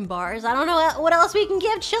ice cream bars. I don't know what else we can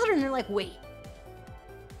give children. They're like, wait.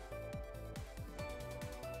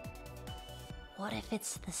 What if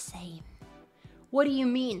it's the same? What do you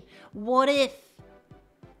mean? What if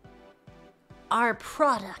our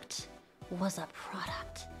product was a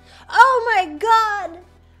product? Oh my god!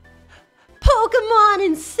 Pokemon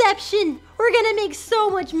Inception! We're gonna make so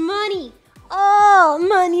much money! Oh,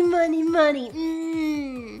 money, money, money.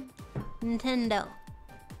 Nintendo.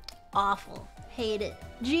 Awful. Hate it.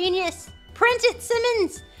 Genius. Print it,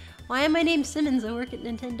 Simmons! Why am I named Simmons? I work at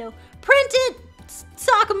Nintendo. Print it!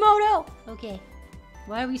 Sakamoto! Okay.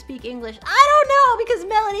 Why do we speak English? I don't know, because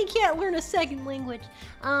Melody can't learn a second language.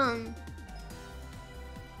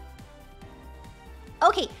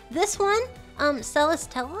 Okay, this one,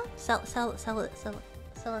 Celestella?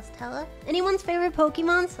 Celestella? Anyone's favorite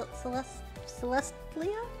Pokemon?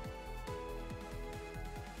 Celestelia?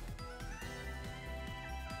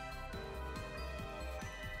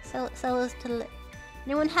 Celestella.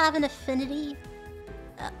 Anyone have an affinity?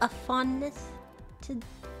 A fondness to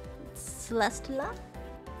Celestella?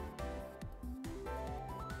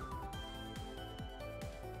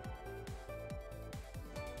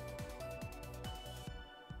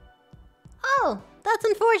 Oh, that's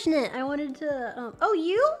unfortunate. I wanted to, oh,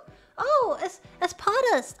 you? Oh,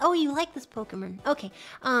 Espadas. Oh, you like this Pokemon. Okay,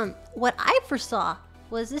 what I foresaw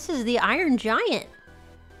was this is the Iron Giant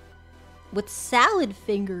with salad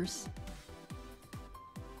fingers.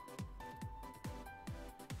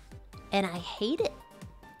 And I hate it.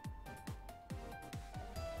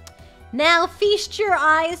 Now feast your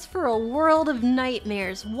eyes for a world of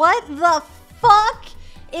nightmares. What the fuck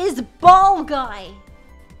is Ball Guy?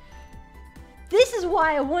 This is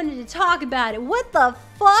why I wanted to talk about it. What the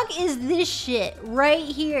fuck is this shit right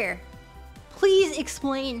here? Please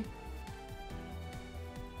explain.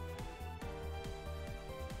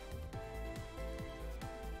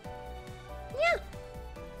 Yeah.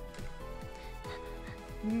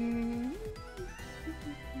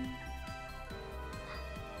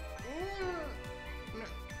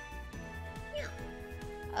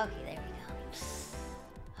 Okay, there we go.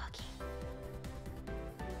 Okay.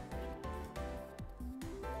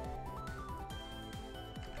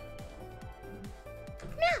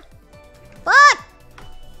 Fuck!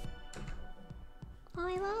 Oh,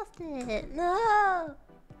 I lost it. No.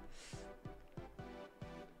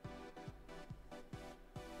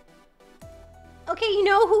 Okay, you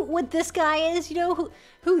know what this guy is? You know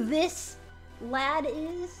who this lad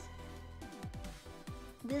is?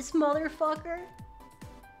 This motherfucker?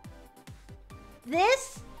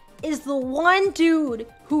 This is the one dude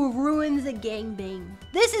who ruins a gangbang.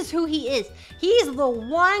 This is who he is. He's the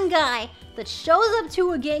one guy that shows up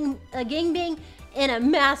to a gangbang in a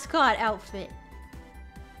mascot outfit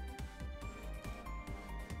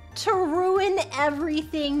to ruin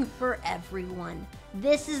everything for everyone.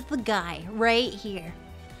 This is the guy right here,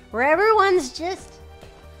 where everyone's just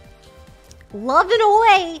loving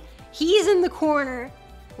away. He's in the corner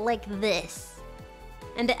like this,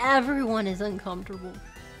 and everyone is uncomfortable.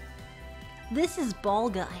 This is Ball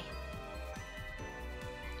Guy.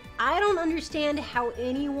 I don't understand how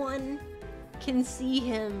anyone can see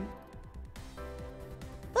him.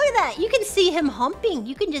 Look at that. You can see him humping.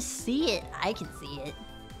 You can just see it. I can see it.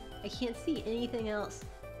 I can't see anything else.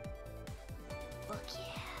 Fuck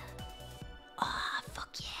yeah. Ah, oh,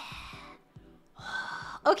 fuck yeah.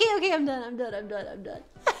 Oh. Okay, I'm done.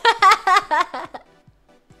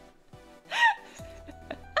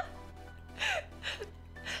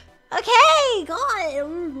 Okay, God.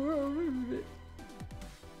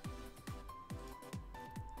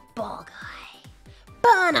 Ball Guy.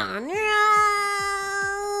 Banana.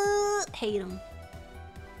 Hate him.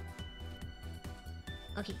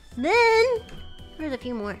 Okay, then there's a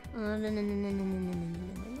few more.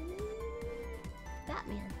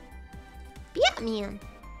 Batman.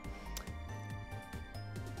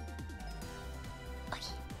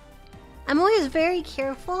 Okay. I'm always very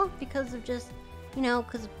careful because of just, you know,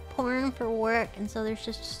 because pouring for work, and so there's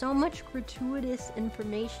just so much gratuitous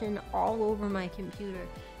information all over my computer,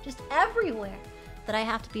 just everywhere, that I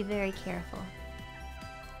have to be very careful.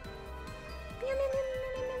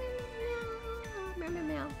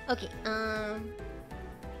 Okay,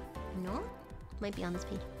 no? Might be on this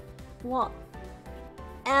page. What?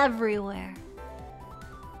 Everywhere.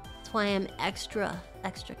 That's why I'm extra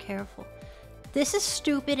careful. This is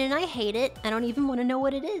stupid and I hate it. I don't even want to know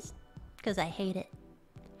what it is because I hate it.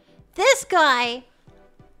 This guy,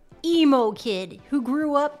 emo kid who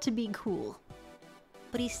grew up to be cool,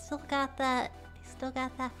 but he's still got that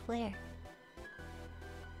flair.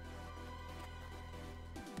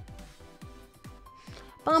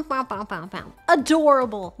 Bum, bum, bum, bum, bum.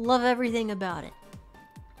 Adorable. Love everything about it.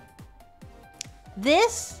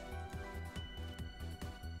 This?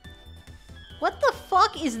 What the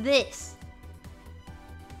fuck is this?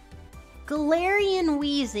 Galarian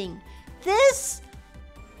wheezing. This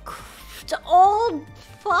old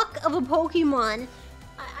fuck of a Pokemon.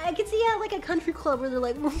 I can see at like a country club where they're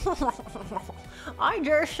like, I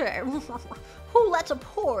dare say, who lets a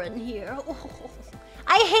pour in here?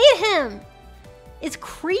 I hate him. It's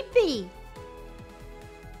creepy.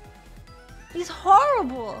 He's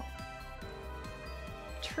horrible.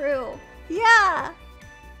 True. Yeah.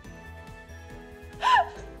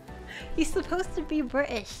 He's supposed to be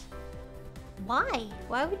British. Why?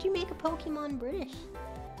 Why would you make a Pokemon British?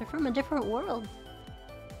 They're from a different world.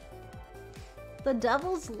 The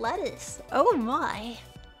devil's lettuce. Oh my.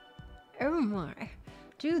 Oh my.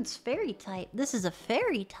 Dude's fairy type. This is a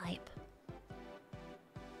fairy type.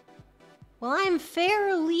 Well, I'm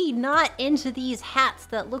fairly not into these hats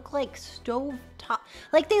that look like stove top.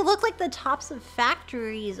 Like they look like the tops of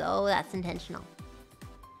factories. Oh, that's intentional.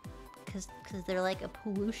 Cause they're like a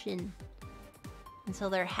pollution. And so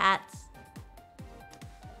they're hats.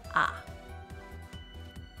 Ah.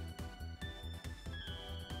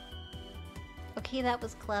 Okay, that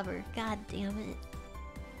was clever. God damn it.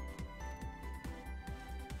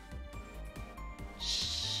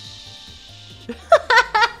 Shh.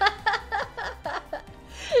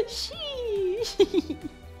 Sheesh.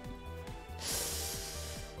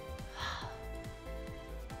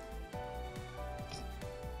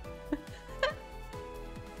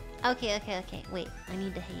 Okay. Wait, I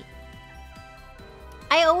need to hate.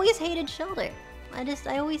 I always hated Shelter.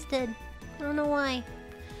 I always did. I don't know why.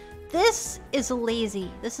 This is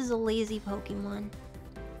lazy. This is a lazy Pokemon.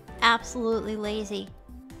 Absolutely lazy.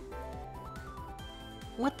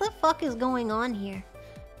 What the fuck is going on here?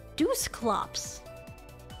 Dusclops.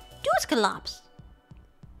 Dusclops.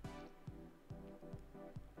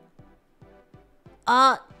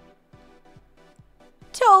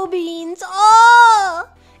 Toe beans. Oh!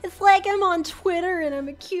 It's like I'm on Twitter and I'm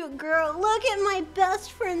a cute girl. Look at my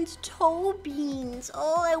best friend's toe beans.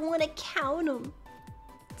 Oh, I want to count them.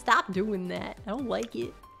 Stop doing that. I don't like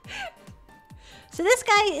it. So this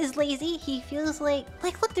guy is lazy. He feels like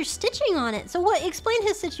look, there's stitching on it. So what? Explain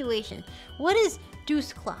his situation. What is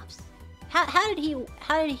Dusclops? How did he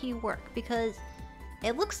work? Because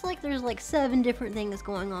it looks like there's like 7 different things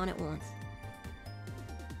going on at once.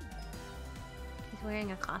 He's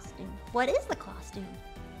wearing a costume. What is the costume?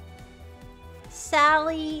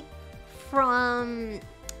 Sally from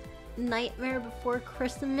Nightmare Before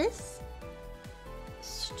Christmas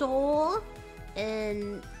stole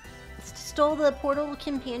the portal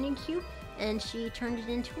companion cube and she turned it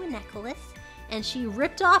into a necklace and she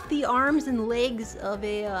ripped off the arms and legs of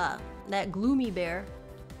a that gloomy bear,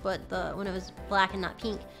 but when it was black and not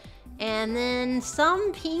pink, and then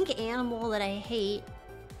some pink animal that I hate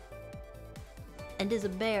and is a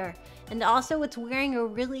bear. And also it's wearing a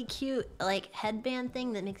really cute like headband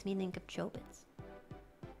thing that makes me think of Chobits.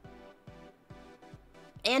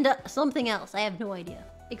 And something else, I have no idea.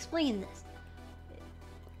 Explain this.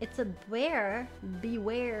 It's a bear,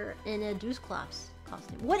 beware, in a Dusclops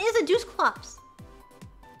costume. What is a Dusclops?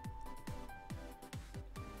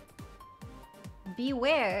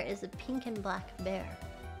 Beware is a pink and black bear.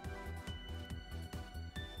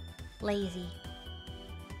 Lazy.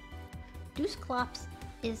 Dusclops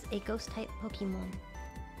is a ghost-type Pokemon.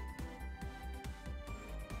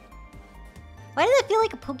 Why does it feel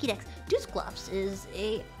like a Pokédex? Dusclops is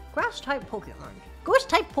a grass-type Pokemon.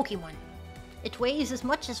 Ghost-type Pokemon. It weighs as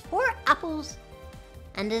much as 4 apples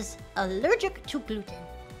and is allergic to gluten.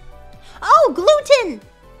 Oh, gluten!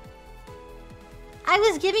 I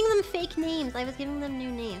was giving them fake names. I was giving them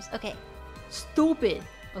new names. Okay. Stupid.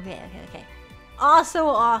 Okay. Also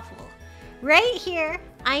awful. Right here,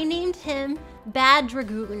 I named him Bad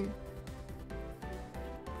Dragoon.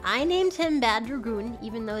 I named him Bad Dragoon,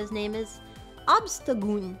 even though his name is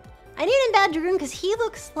Obstagoon. I named him Bad Dragoon because he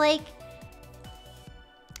looks like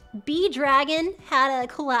B-Dragon had a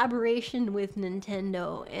collaboration with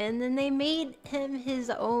Nintendo, and then they made him his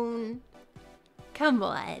own. Come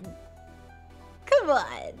on.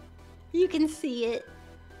 You can see it.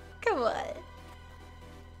 Come on.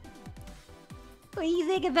 What do you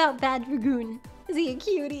think about Bad Dragoon? Is he a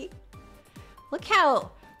cutie? Look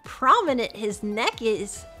how prominent his neck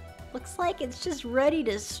is. Looks like it's just ready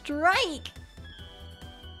to strike.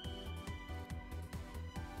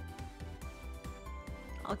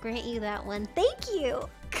 I'll grant you that one. Thank you.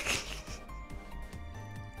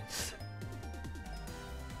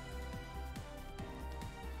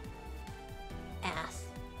 Ass.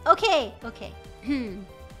 Okay, okay. You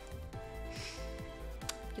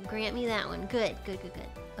grant me that one. Good, good, good, good.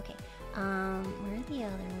 Okay. Where are the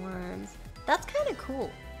other ones? That's kind of cool.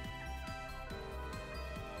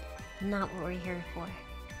 Not what we're here for.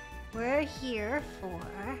 We're here for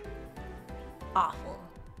awful.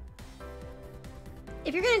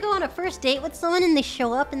 If you're gonna go on a first date with someone and they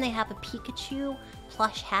show up and they have a Pikachu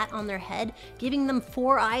plush hat on their head, giving them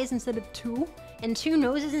 4 eyes instead of 2, and 2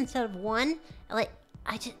 noses instead of 1, like,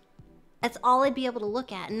 that's all I'd be able to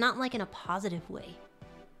look at, and not like in a positive way.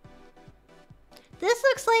 This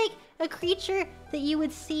looks like a creature that you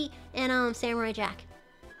would see in Samurai Jack.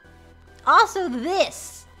 Also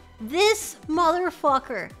this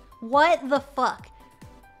motherfucker. What the fuck?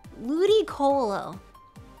 Ludicolo.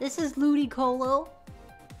 This is Ludicolo.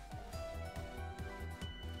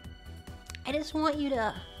 I just want you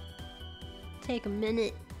to take a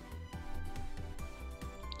minute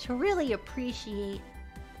to really appreciate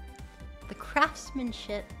the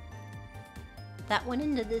craftsmanship that went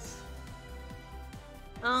into this.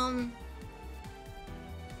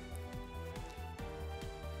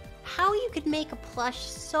 How you could make a plush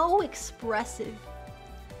so expressive,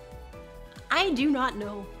 I do not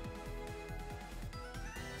know.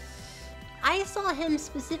 I saw him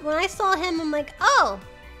when I saw him, I'm like, oh.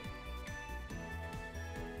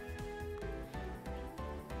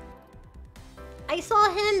 I saw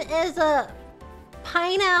him as a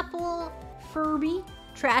pineapple Furby,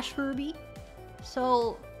 trash Furby.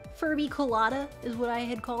 So Furby Colada is what I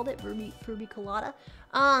had called it, Furby Colada.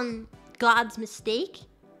 God's Mistake,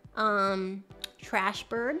 Trash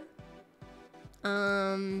Bird,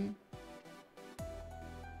 I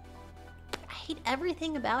hate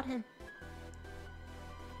everything about him.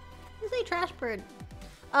 He's a trash bird.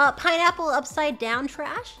 Pineapple Upside Down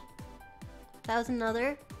Trash. That was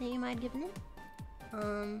another name I'd given it.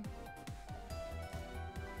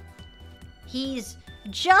 He's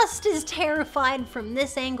just as terrified from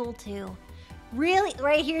this angle too. Really,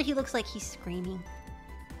 right here he looks like he's screaming.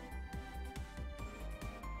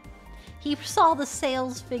 He saw the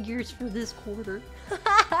sales figures for this quarter.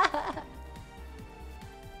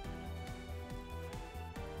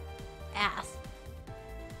 Ass.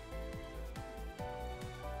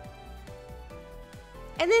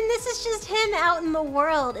 And then this is just him out in the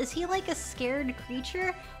world. Is he like a scared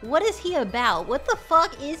creature? What is he about? What the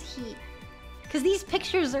fuck is he? Because these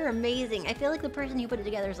pictures are amazing. I feel like the person who put it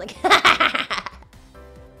together is like,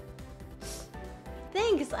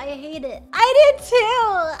 thanks, I hate it. I did too!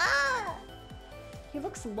 Ah! He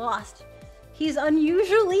looks lost. He's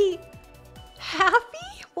unusually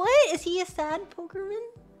happy? What? Is he a sad Pokemon?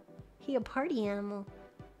 He a party animal.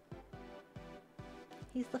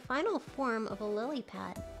 He's the final form of a lily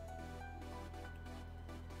pad.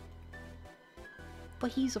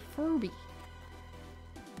 But he's a Furby.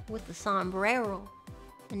 With the sombrero.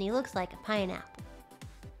 And he looks like a pineapple.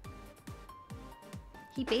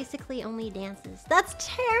 He basically only dances. That's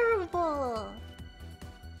terrible!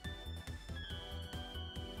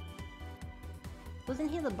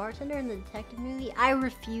 Wasn't he the bartender in the detective movie? I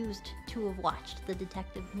refused to have watched the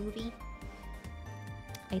detective movie.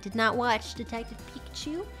 I did not watch Detective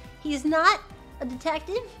Pikachu. He's not a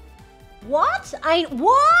detective? What?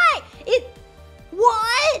 What?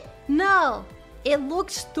 What? No. It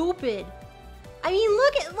looks stupid. I mean,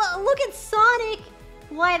 look at Sonic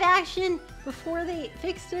live action before they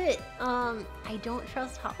fixed it. I don't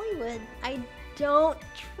trust Hollywood. I don't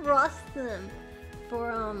trust them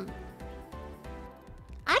for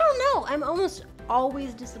I don't know. I'm almost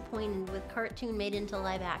always disappointed with cartoon made into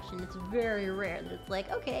live action. It's very rare that it's like,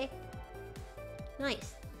 okay,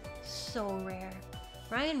 nice. So rare.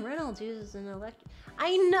 Ryan Reynolds uses an electric.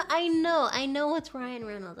 I know it's Ryan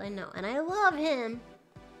Reynolds. I know, and I love him.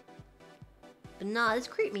 But nah, this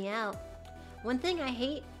creeped me out. One thing I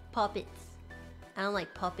hate, puppets. I don't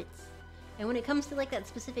like puppets. And when it comes to like that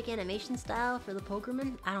specific animation style for the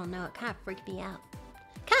Pokemon, I don't know, it kind of freaked me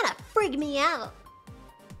out.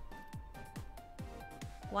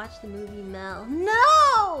 Watch the movie Mel.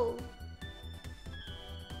 No!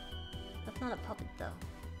 That's not a puppet though.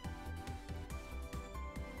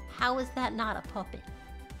 How is that not a puppet?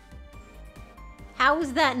 How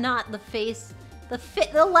is that not the face?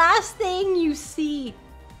 The last thing you see.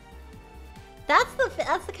 That's the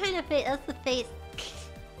kind of face. That's the face.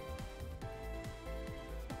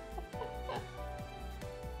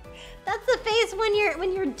 That's the face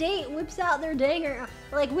when your date whips out their danger,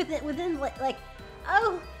 like within like,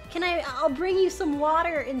 oh, I'll bring you some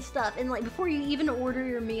water and stuff, and like before you even order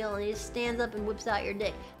your meal, and he just stands up and whips out your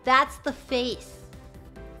dick. That's the face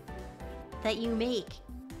that you make.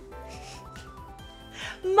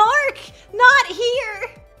 Mark, not here.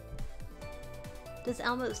 Does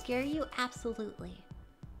Elmo scare you? Absolutely.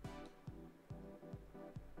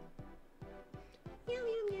 Meow,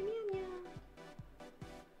 meow, meow, meow, meow.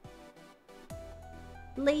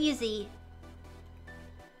 Lazy.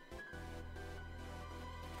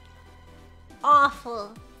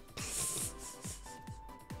 Awful.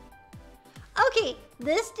 Okay,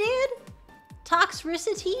 this dude,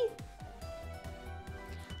 Toxicity,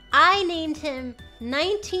 I named him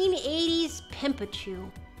 1980s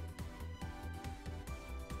Pimpachu.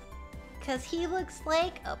 Cause he looks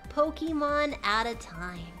like a Pokemon at a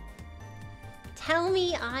time. Tell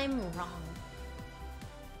me I'm wrong.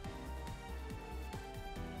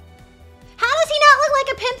 How does he not look like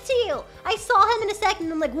a pimp to you? I saw him in a second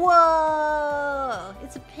and I'm like, whoa,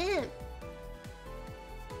 it's a pimp.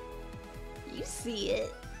 You see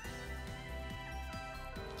it.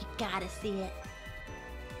 You gotta see it.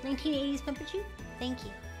 1980s Pimpachu? Thank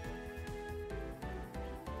you.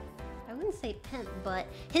 I wouldn't say pimp, but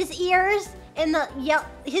his ears and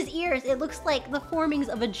his ears, it looks like the formings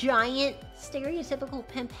of a giant stereotypical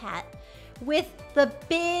pimp hat with the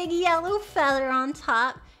big yellow feather on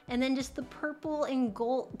top, and then just the purple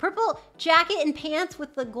jacket and pants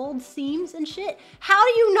with the gold seams and shit. How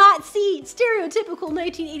do you not see stereotypical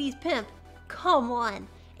 1980s pimp? Come on.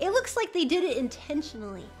 It looks like they did it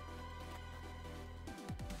intentionally.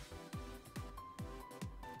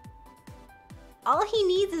 All he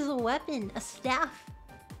needs is a weapon, a staff.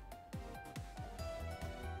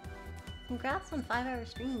 Congrats on 5-hour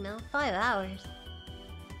stream, Mel. 5 hours.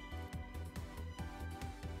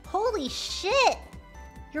 Holy shit!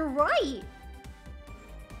 You're right!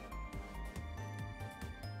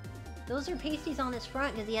 Those are pasties on his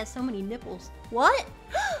front because he has so many nipples. What?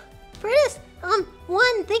 Britus,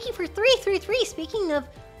 thank you for 333. Speaking of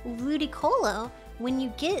Ludicolo, when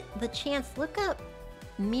you get the chance, look up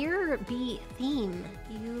Mirror B theme.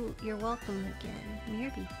 You're welcome again.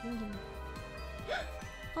 Mirror B theme.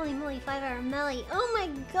 Holy moly, 5-hour Melly. Oh my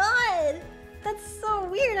god! That's so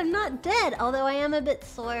weird. I'm not dead, although I am a bit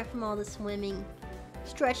sore from all the swimming.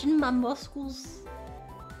 Stretching my muscles.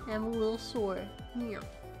 I'm a little sore. Yeah.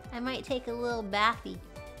 I might take a little bathy.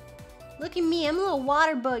 Look at me, I'm a little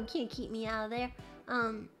water bug. Can't keep me out of there.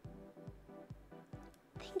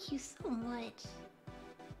 Thank you so much.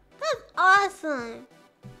 That's awesome.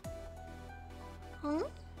 Huh?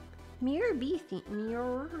 Mirror B theme.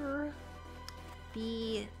 Mirror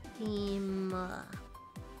B theme.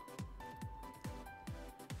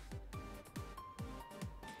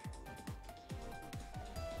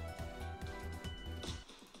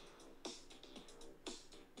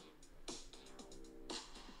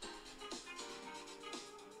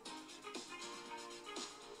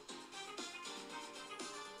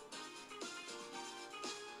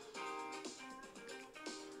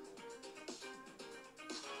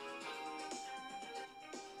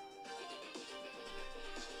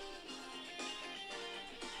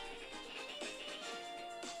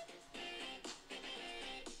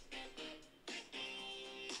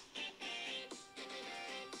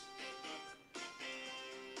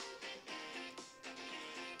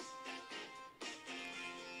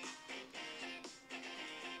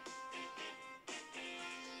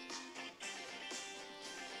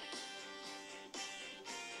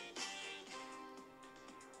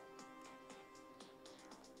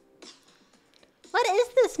 What is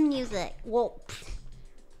this music? Well,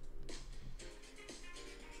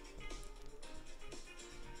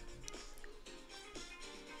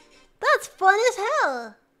 that's fun as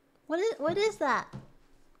hell. What is that?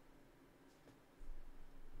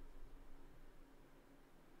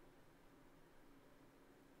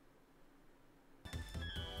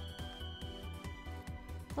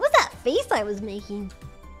 What was that face I was making?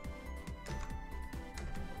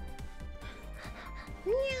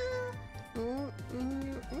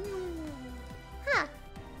 Huh.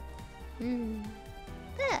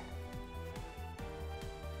 There.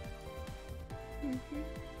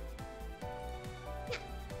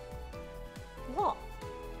 What?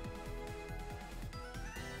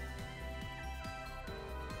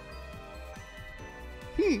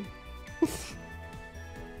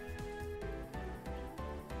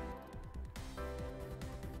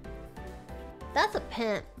 That's a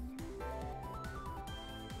pimp.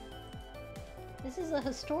 This is a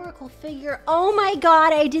historical figure. Oh my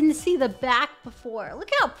god, I didn't see the back before. Look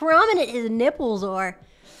how prominent his nipples are.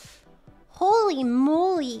 Holy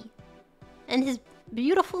moly. And his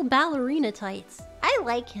beautiful ballerina tights. I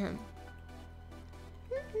like him.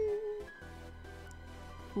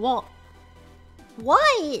 What?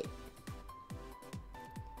 What?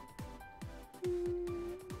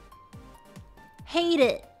 Hate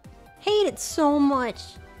it. Hate it so much.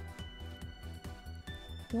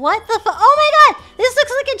 What the fuck? Oh my god! This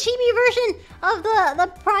looks like a chibi version of the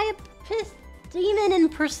Priapus demon in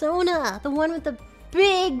Persona. The one with the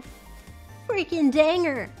big freaking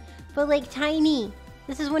danger. But like tiny.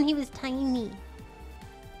 This is when he was tiny.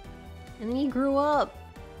 And then he grew up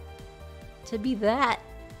to be that.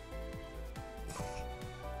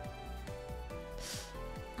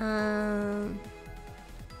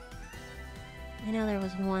 I know there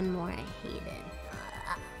was one more I hated.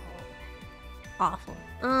 Awful.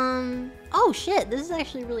 Oh shit, this is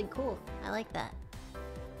actually really cool. I like that.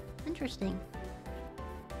 Interesting.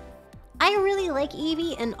 I really like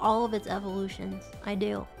Eevee and all of its evolutions. I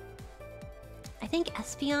do. I think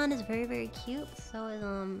Espeon is very, very cute. So is,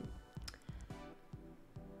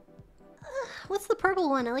 what's the purple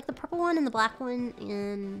one? I like the purple one and the black one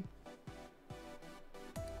and...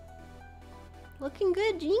 Looking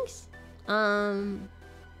good, Jinx.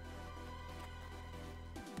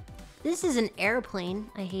 This is an airplane.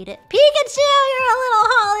 I hate it. Pikachu, you're a little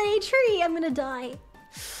holiday tree. I'm gonna die.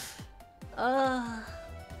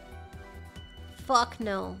 Fuck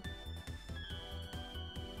no.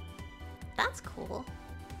 That's cool.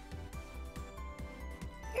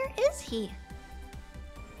 Where is he?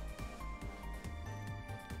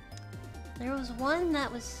 There was one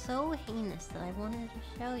that was so heinous that I wanted to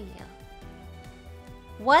show you.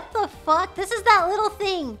 What the fuck? This is that little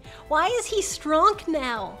thing. Why is he strong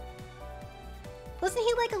now? Wasn't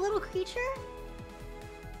he like a little creature?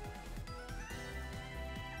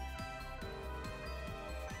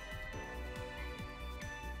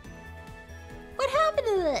 What happened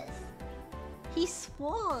to this? He's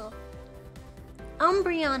small.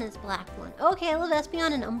 Umbreon is black one. Okay, I love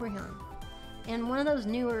Espeon and Umbreon. And one of those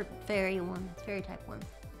newer fairy ones, fairy type ones.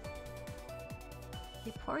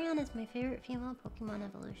 Vaporeon is my favorite female Pokemon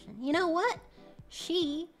evolution. You know what?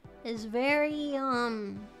 She is very,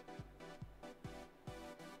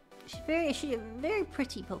 she's a very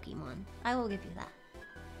pretty Pokemon. I will give you that.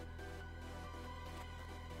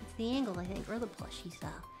 It's the angle, I think, or the plushie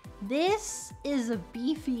style. This is a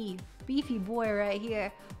beefy boy right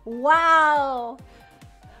here. Wow!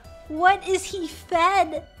 What is he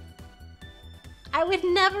fed? I would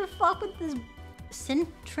never fuck with this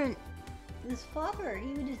Centrant. This fucker,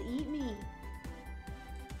 he would just eat me.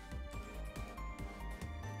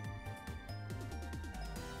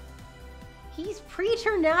 He's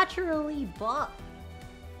preternaturally buff.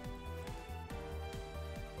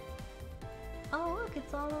 Oh look,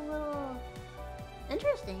 it's all a little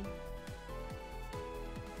interesting.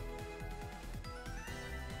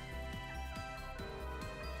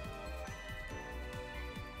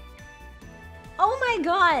 Oh my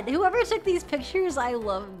god, whoever took these pictures, I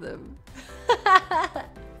love them.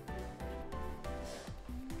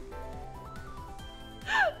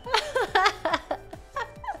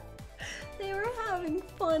 They were having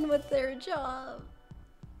fun with their job.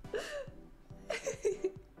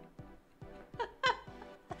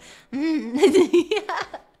 Yeah.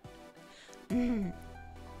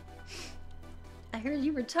 I heard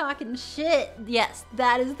you were talking shit. Yes,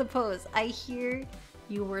 that is the pose. I hear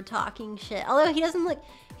you were talking shit. Although he doesn't look,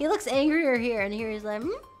 he looks angrier here, and here he's like,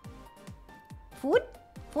 food,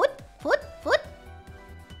 food, food, food.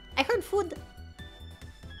 I heard food.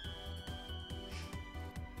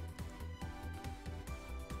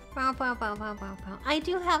 Bow, bow, bow, bow, bow, bow. I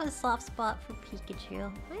do have a soft spot for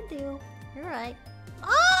Pikachu. I do. You're right.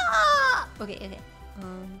 Ah! Okay, okay.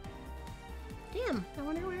 Damn. I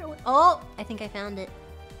wonder where it went. Oh, I think I found it.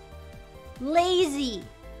 Lazy.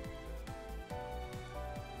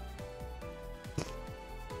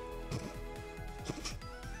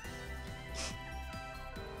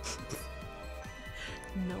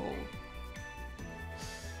 No.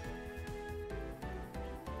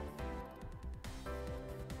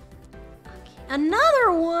 Okay.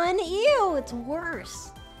 Another one? Ew, it's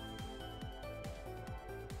worse.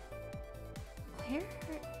 Where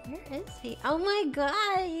is he? Oh my god,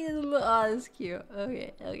 oh, that's cute.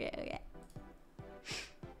 Okay, okay, okay.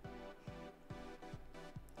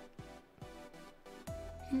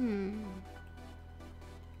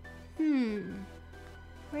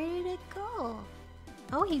 Where did it go?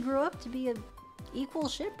 Oh, he grew up to be a equal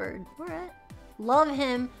shitbird. Alright. Love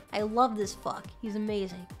him. I love this fuck. He's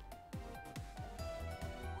amazing.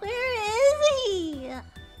 Where is he?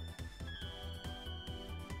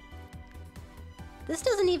 This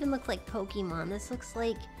doesn't even look like Pokemon. This looks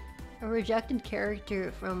like a rejected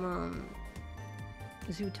character from,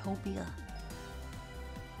 Zootopia.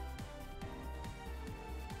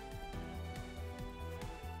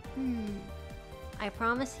 I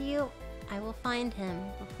promise you, I will find him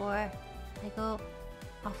before I go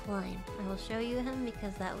offline. I will show you him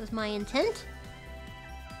because that was my intent.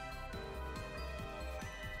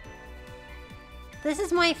 This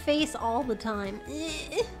is my face all the time.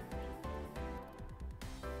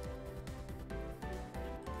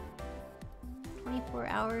 24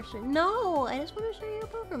 hours. No, I just want to show you a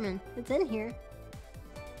Pokemon. It's in here.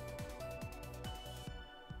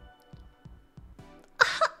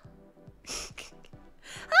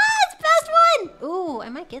 It's the best one! Ooh, I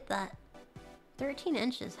might get that. 13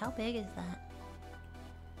 inches. How big is that?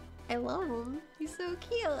 I love him. He's so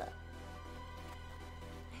cute. I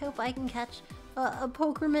hope I can catch a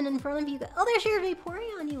Pokemon in front of you. Oh, there's your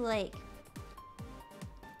Vaporeon you like.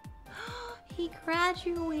 He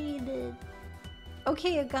graduated.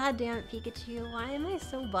 Okay, a goddamn Pikachu. Why am I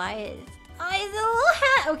so biased? Oh, he's a little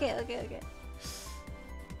hat. Okay.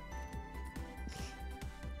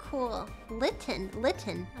 Cool. Litten.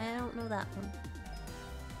 I don't know that one.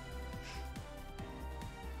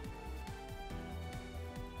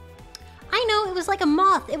 I know, it was like a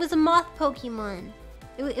moth. It was a moth Pokemon.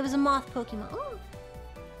 It was a moth Pokemon. Oh.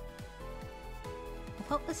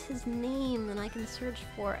 What was his name? And I can search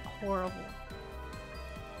for it. Horrible.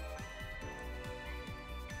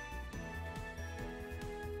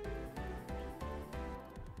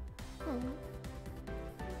 Oh.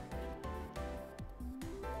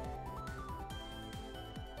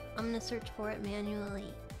 I'm gonna search for it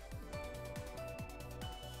manually.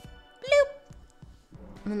 Bloop!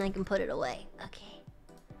 And then I can put it away. Okay.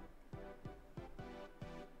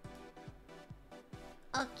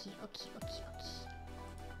 Okay.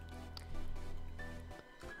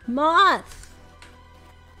 Moth!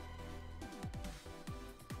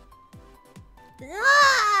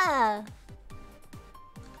 Ah!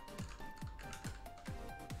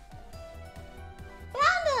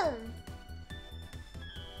 Found him!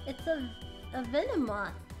 It's a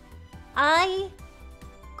Venomoth. I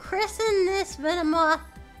christen this Venomoth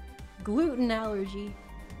gluten allergy.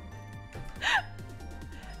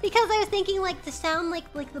 Because I was thinking like to sound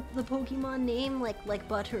like the Pokemon name, like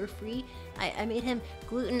Butterfree. I made him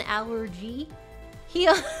gluten allergy. He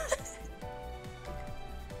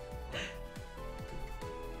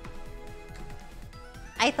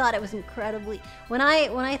I thought it was incredibly when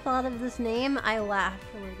I thought of this name, I laughed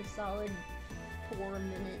for like a solid 4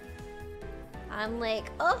 minutes. I'm like,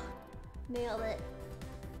 oh, nailed it.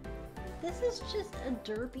 This is just a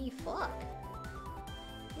derpy fuck.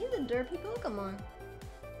 He's a derpy Pokemon.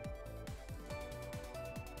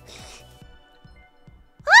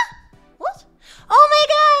 What? Oh my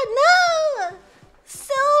god, no!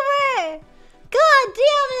 Silver! God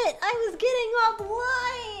damn it! I was getting up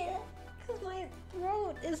line! Because my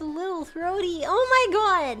throat is a little throaty. Oh my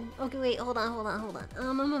god! Okay, wait, hold on.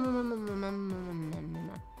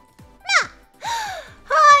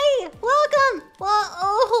 Hi! Welcome!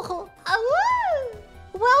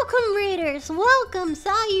 Welcome, readers! Welcome!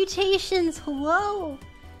 Salutations! Hello!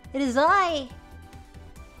 It is I,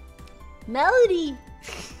 Melody!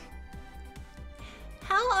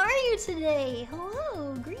 How are you today?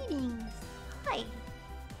 Hello, greetings. Hi.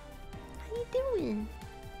 How you doing?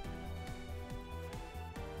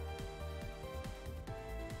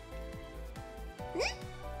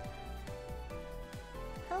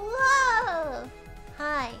 Hello.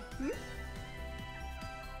 Hi.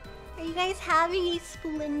 Are you guys having a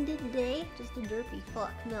splendid day? Just a derpy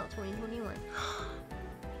fuck. Mel 2021.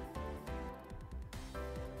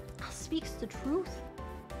 Speaks the truth.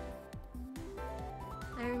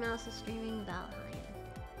 Iron Mouse is streaming Valheim.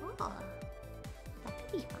 Oh, that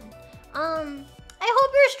could be fun. I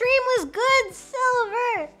hope your stream was good,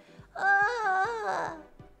 Silver. I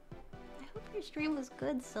hope your stream was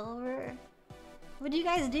good, Silver. What'd you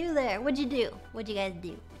guys do there? What'd you do? What'd you guys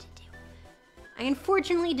do? I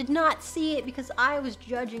unfortunately did not see it because I was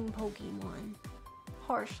judging Pokemon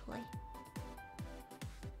harshly.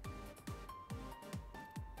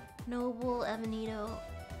 Noble, Evanito.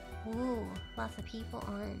 Ooh, lots of people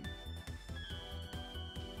on.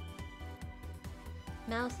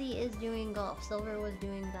 Mousy is doing golf. Silver was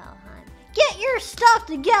doing Valheim. Get your stuff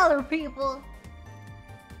together, people!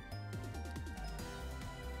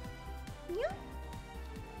 Yeah.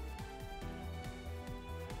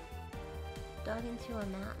 Dug into a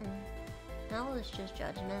mountain. Mel is just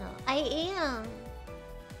judgmental. I am!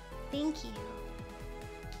 Thank you.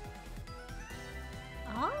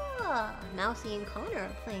 Ah! Mousy and Connor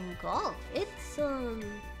are playing golf. It's,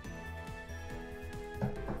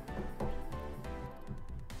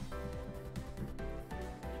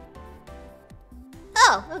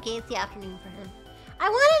 Oh, okay, it's the afternoon for him. I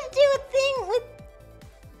wanted to do a thing with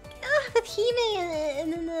Hime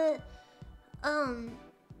and then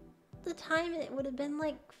the time it would have been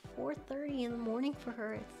like 4:30 in the morning for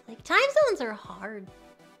her. It's like, time zones are hard.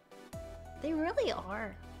 They really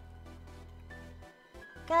are.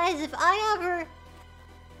 Guys, if I ever...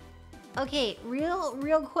 Okay,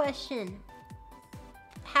 real question.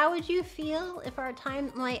 How would you feel if our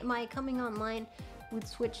time, my coming online would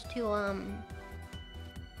switch to,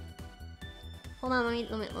 Hold on, let me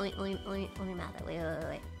math it.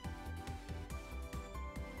 Wait.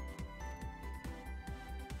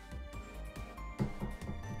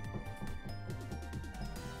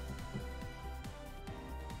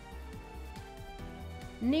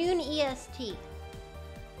 Noon EST.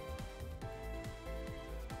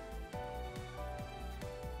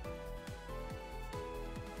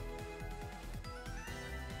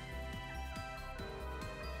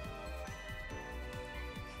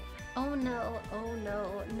 Oh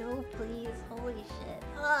no, please, holy shit.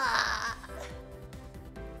 Ah!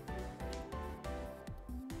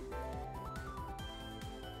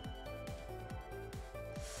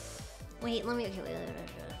 Wait, let me, okay, wait.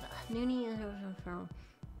 Noonie from...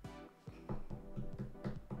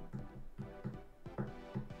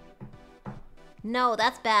 No,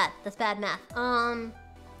 that's bad. That's bad math.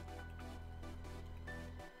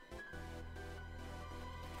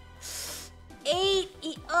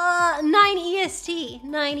 9 EST.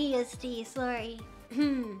 9 EST, sorry.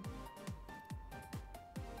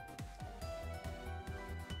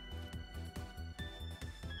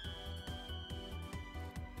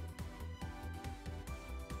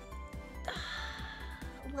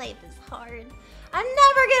 Life is hard. I'm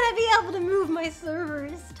never gonna be able to move my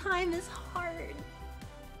servers. Time is hard.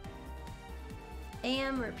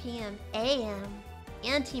 AM or PM? AM.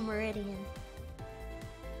 Anti-meridian.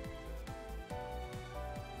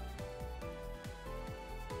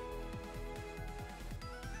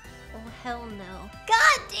 Oh, hell no.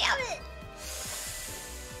 God damn it!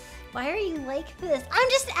 Why are you like this? I'm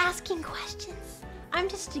just asking questions. I'm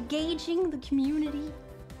just gauging the community.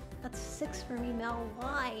 That's 6 for me, Mel.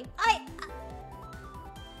 Why? You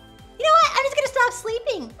know what? I'm just gonna stop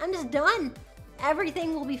sleeping. I'm just done.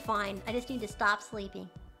 Everything will be fine. I just need to stop sleeping.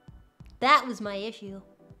 That was my issue.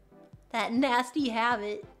 That nasty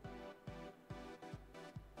habit.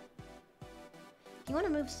 If you want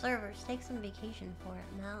to move servers, take some vacation for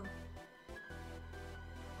it, Mel.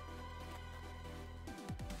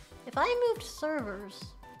 If I moved servers...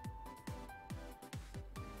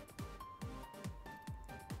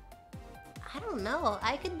 I don't know.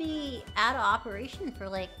 I could be out of operation for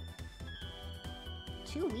like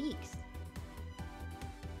 2 weeks.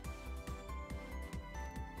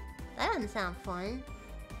 That doesn't sound fun.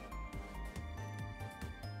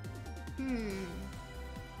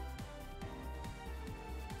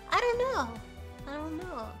 I don't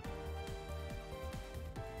know.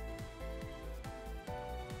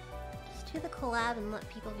 Just do the collab and let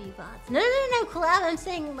people view bots. No, collab. I'm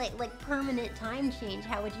saying like permanent time change.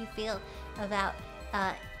 How would you feel about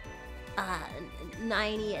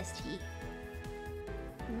 9 EST?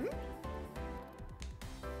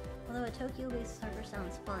 Although a Tokyo-based server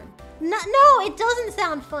sounds fun. No, it doesn't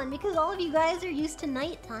sound fun because all of you guys are used to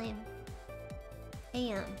nighttime.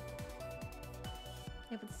 AM.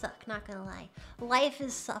 It would suck, not gonna lie. Life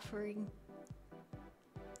is suffering.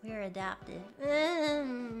 We are adaptive.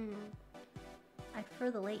 I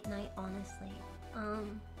prefer the late night, honestly.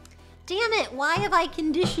 Damn it, why have I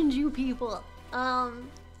conditioned you people? I'm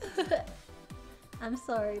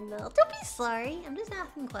sorry, Mel. Don't be sorry, I'm just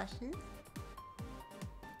asking questions.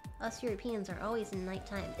 Us Europeans are always in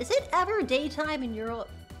nighttime. Is it ever daytime in Europe?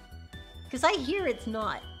 Because I hear it's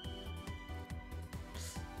not.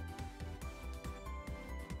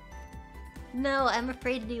 No, I'm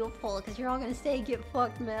afraid to do a poll because you're all gonna say get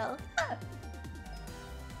fucked, Mel.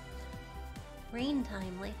 Rain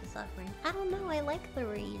time, life is suffering. I don't know, I like the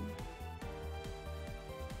rain.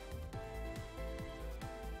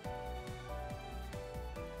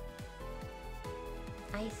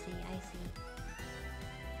 I see.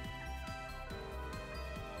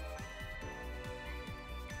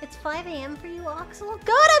 It's 5 AM for you, Oxel?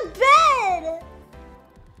 Go to bed!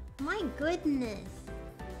 My goodness.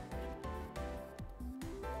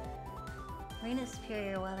 Rain is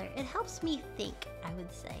superior weather. It helps me think, I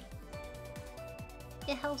would say.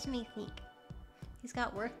 It helps me think. He's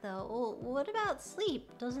got work though. Well, what about sleep?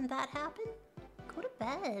 Doesn't that happen? Go to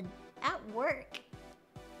bed. At work.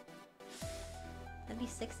 That'd be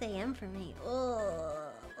 6 a.m. for me. Oh.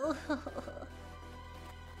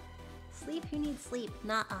 Sleep? Who needs sleep?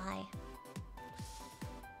 Not I.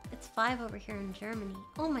 It's 5 over here in Germany.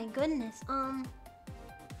 Oh my goodness.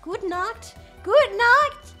 Good Nacht. Good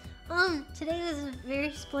Nacht. Today was a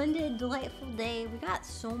very splendid, delightful day. We got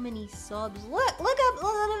so many subs. Look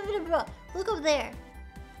up there.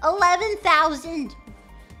 11,000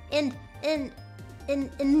 and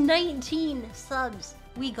 19 subs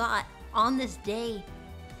we got on this day.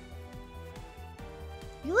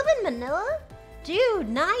 You live in Manila? Dude,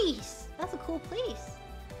 nice. That's a cool place.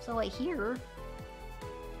 So I hear.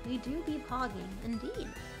 We do be pogging, indeed.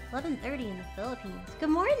 11:30 in the Philippines. Good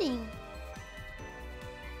morning.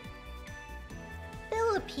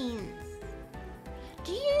 Philippines.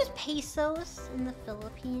 Do you use pesos in the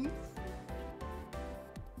Philippines?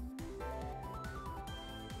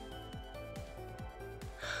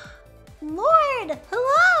 Lord,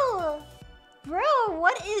 hello! Bro,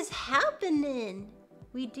 what is happening?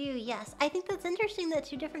 We do, yes. I think that's interesting that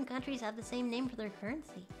 2 different countries have the same name for their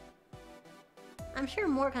currency. I'm sure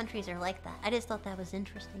more countries are like that. I just thought that was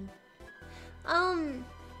interesting. Hi!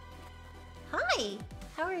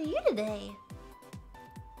 How are you today?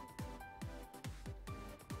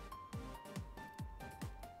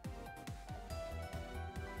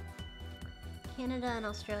 Canada and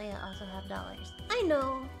Australia also have dollars. I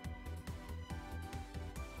know!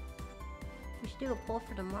 We should do a poll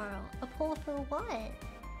for tomorrow. A poll for what?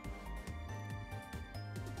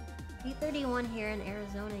 8:31 here in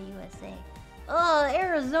Arizona, USA. Oh,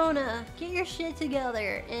 Arizona! Get your shit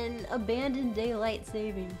together and abandon daylight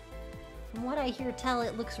saving. From what I hear tell,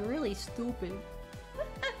 it looks really stupid.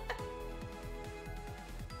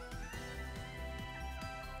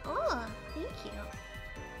 Oh, thank you.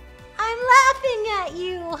 I'm laughing at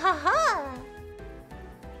you! Haha!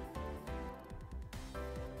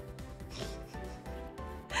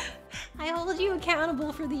 I hold you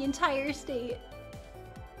accountable for the entire state.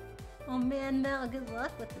 Oh man, Mel, good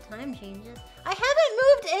luck with the time changes. I haven't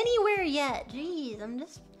moved anywhere yet. Jeez, I'm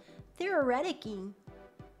just theoreticing.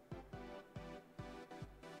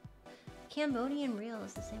 Cambodian real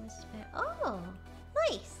is the same as Spanish. Oh,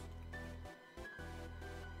 nice.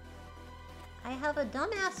 I have a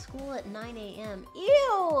dumbass school at 9 a.m.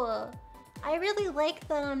 Ew! I really like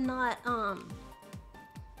that I'm not,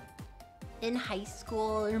 in high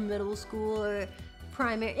school or middle school or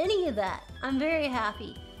primary, any of that. I'm very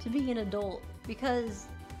happy to be an adult because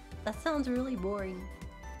that sounds really boring.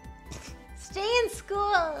 Stay in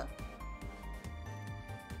school!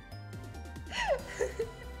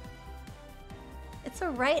 It's a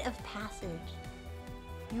rite of passage.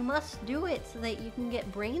 You must do it so that you can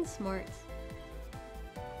get brain smarts.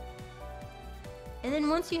 And then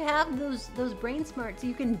once you have those brain smarts,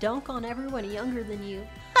 you can dunk on everyone younger than you.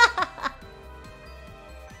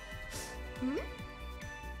 Hmm?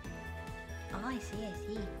 Oh, I see, I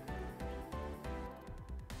see.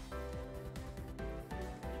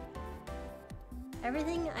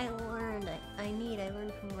 Everything I learned, I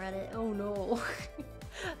learned from Reddit. Oh no.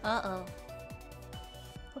 Uh-oh.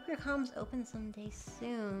 Hope your comms open someday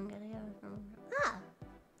soon. Gotta go from... Ah!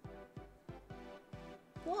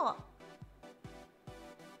 What?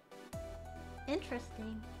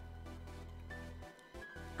 Interesting.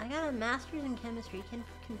 I got a master's in chemistry. Can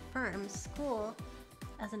confirm school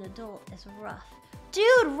as an adult is rough.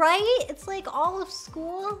 Dude, right? It's like all of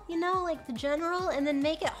school, you know, like the general, and then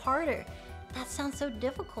make it harder. That sounds so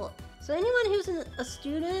difficult. So anyone who's a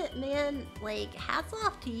student, man, like, hats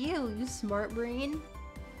off to you, you smart brain.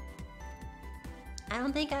 I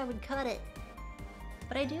don't think I would cut it.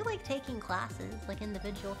 But I do like taking classes, like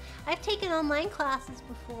individual. I've taken online classes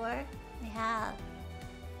before. I have.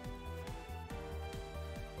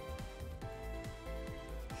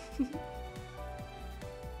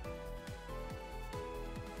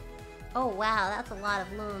 Oh wow, that's a lot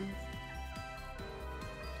of loans.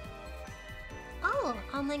 Oh,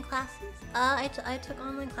 online classes? I took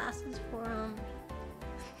online classes for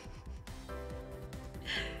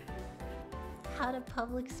how to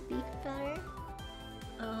public speak better.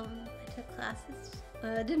 I took classes.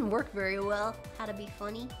 It didn't work very well. How to be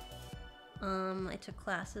funny. I took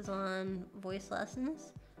classes on voice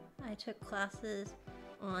lessons. I took classes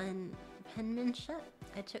on penmanship.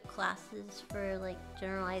 I took classes for like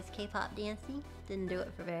generalized K-pop dancing. Didn't do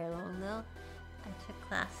it for very long though. I took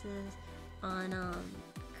classes on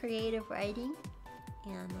creative writing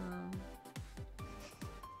and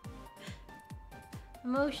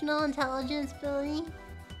emotional intelligence building.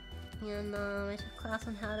 And I took a class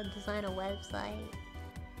on how to design a website.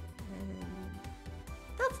 And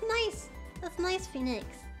that's nice. That's nice, Phoenix.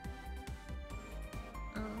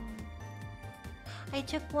 I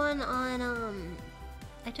took one on,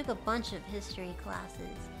 I took a bunch of history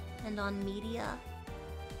classes and on media.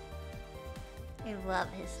 I love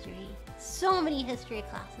history. So many history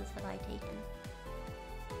classes have I taken.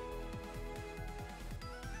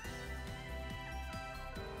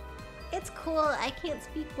 It's cool, I can't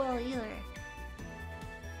speak well either.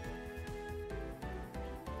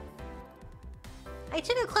 I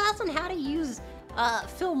took a class on how to use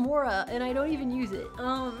Filmora and I don't even use it.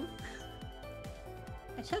 I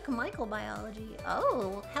took microbiology.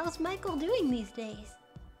 Oh, how's Michael doing these days?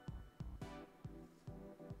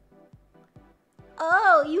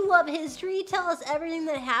 Oh, you love history? Tell us everything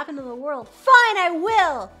that happened in the world. Fine, I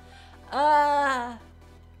will!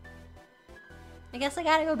 I guess I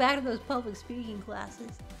gotta go back to those public speaking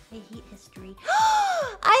classes. I hate history.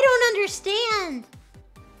 I don't understand!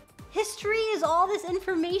 History is all this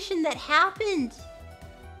information that happened.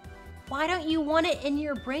 Why don't you want it in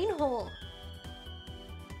your brain hole?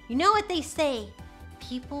 You know what they say?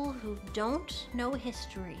 People who don't know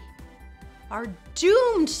history are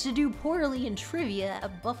doomed to do poorly in trivia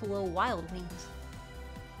at Buffalo Wild Wings.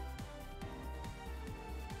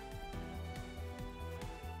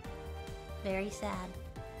 Very sad.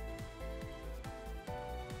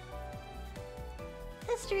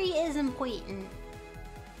 History is important.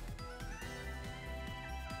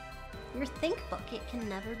 Your think bucket can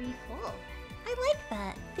never be full. I like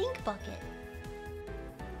that. Think bucket.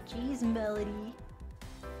 Jeez, Melody.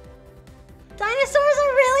 Dinosaurs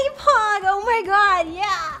are really pog! Oh my god,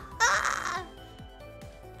 yeah! Ah!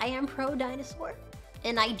 I am pro dinosaur,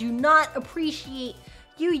 and I do not appreciate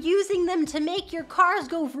you using them to make your cars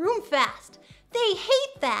go vroom fast. They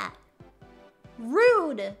hate that.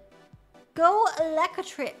 Rude. Go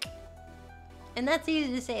electric. And that's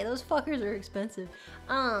easy to say. Those fuckers are expensive.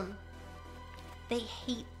 They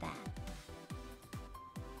hate that.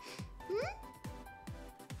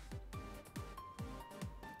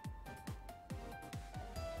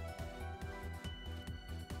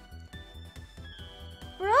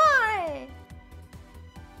 Roar!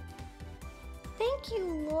 Thank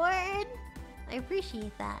you, Lord. I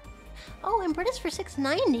appreciate that. Oh, and British for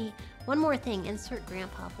 $6.90. One more thing, insert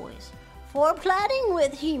grandpa voice. For planning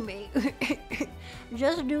with Hime,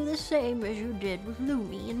 just do the same as you did with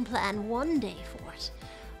Lumi and plan one day for it.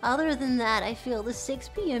 Other than that, I feel the 6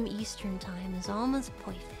 p.m. Eastern time is almost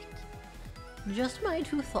perfect. Just my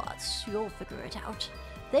 2 thoughts, you'll figure it out.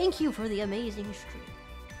 Thank you for the amazing stream.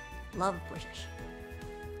 Love British.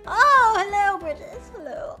 Oh, hello British,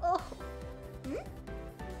 hello. Oh.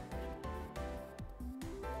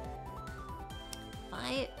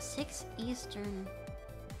 6 Eastern.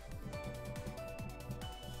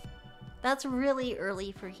 That's really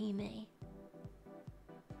early for Hime.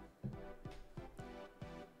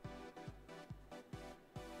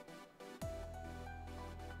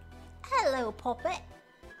 Hello, Poppet.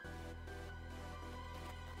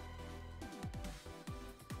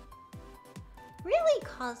 Really,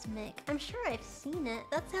 Cosmic? I'm sure I've seen it.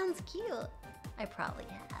 That sounds cute. I probably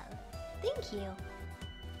have. Thank you.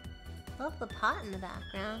 Love the pot in the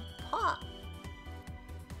background. Pot.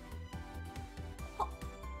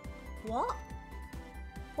 What?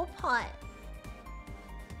 What pot?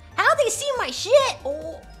 How'd they see my shit?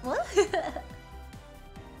 Oh, what? If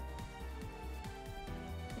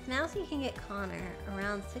Mousy can get Connor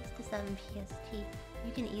around 6 to 7 PST,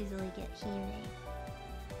 you can easily get Hime.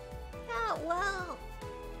 Yeah, well,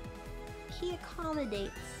 he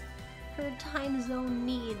accommodates her time zone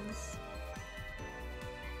needs.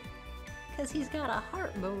 Cause he's got a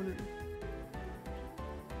heart boner.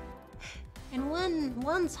 And when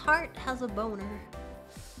one's heart has a boner,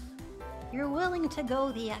 you're willing to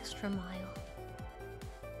go the extra mile.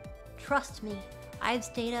 Trust me, I've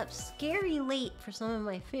stayed up scary late for some of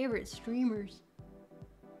my favorite streamers.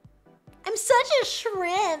 I'm such a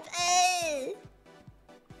shrimp!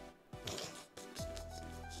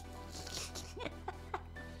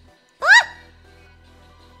 Ah!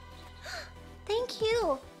 Thank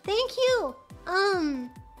you! Thank you!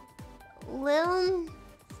 Lil...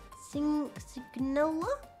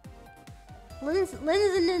 Signola?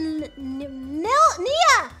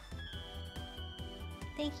 Nia!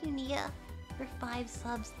 Thank you, Nia, for 5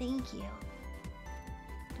 subs. Thank you.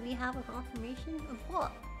 Do we have a confirmation of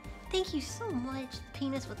what? Thank you so much. The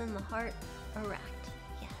penis within the heart. Erect.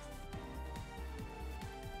 Yes.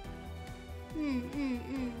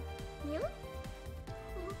 Yeah?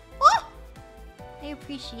 Oh! I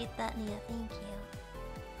appreciate that, Nia. Thank you.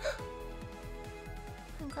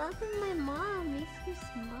 I'm glad that my mom makes you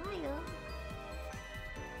smile.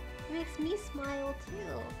 It makes me smile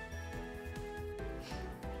too.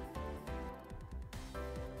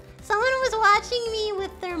 Someone was watching me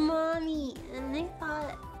with their mommy, and they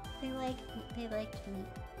thought they liked me.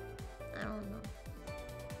 I don't know.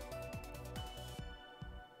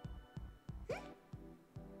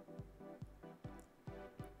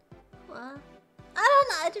 What? I don't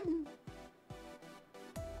know. I didn't.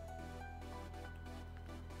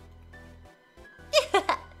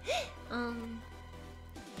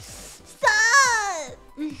 Stop!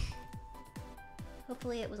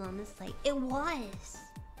 Hopefully it was on this site. It was!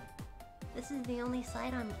 This is the only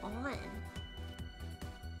site I'm on.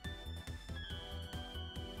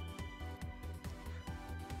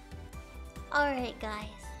 Alright, guys.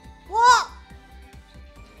 Whoa!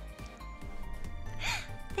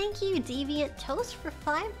 Thank you, Deviant Toast, for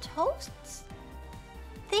 5 toasts.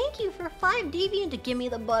 Thank you for 5 Deviant to give me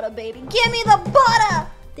the butter, baby. Give me the butter!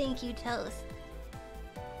 Thank you, Toast.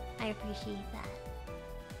 I appreciate that.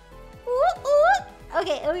 Ooh, ooh.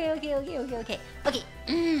 Okay. Okay.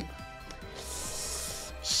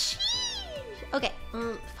 Sheesh. Okay,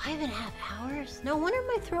 5.5 hours? No wonder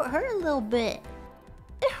my throat hurt a little bit.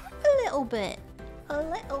 It hurt a little bit.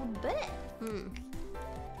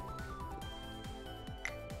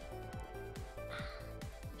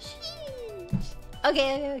 Sheesh.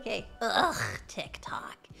 Okay. Ugh,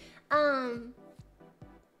 TikTok.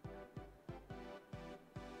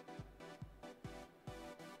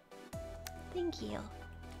 Thank you.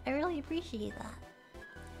 I really appreciate that.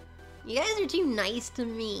 You guys are too nice to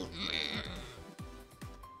me.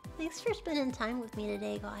 Thanks for spending time with me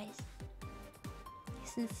today, guys. I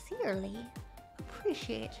sincerely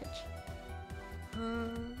appreciate it.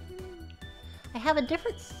 I have a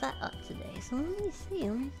different setup today, so let me see.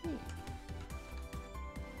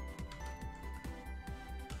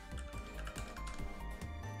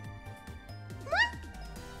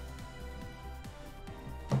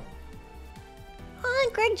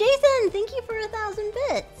 Greg Jason, thank you for 1,000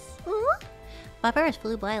 bits. 5 hours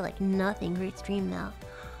flew by like nothing. Great stream now.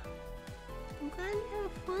 I'm glad you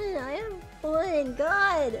have fun. I have fun.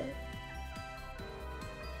 God.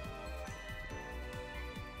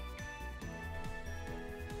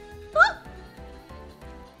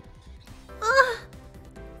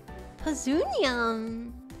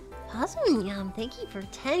 Pazunium, thank you for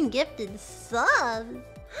 10 gifted subs.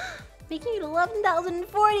 Making it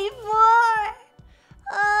 11,044.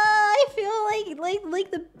 I feel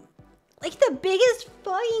like the biggest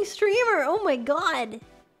fucking streamer. Oh my god.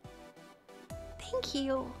 Thank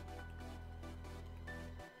you.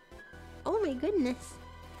 Oh my goodness.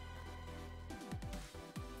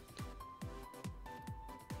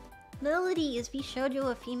 Melody, is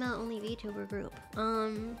VShojo a female-only VTuber group?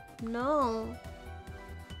 No.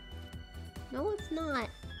 No, it's not.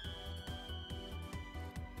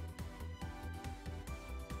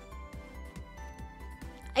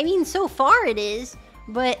 I mean, so far it is,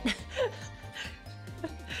 but...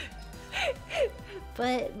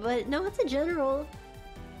 but no, it's a general.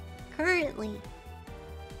 Currently.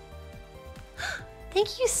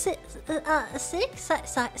 Thank you, Sick.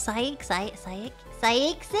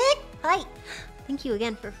 Hi. Thank you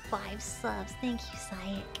again for 5 subs. Thank you,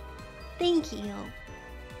 Syek. Thank you.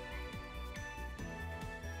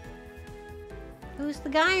 Who's the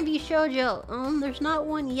guy in VShojo? There's not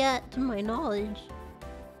one yet, to my knowledge.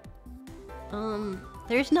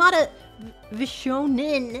 There's not a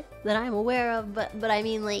Vishonin that I'm aware of, but I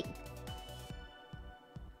mean, like,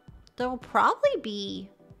 there'll probably be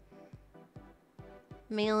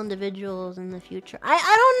male individuals in the future. I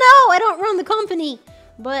don't know. I don't run the company,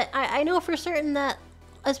 but I know for certain that,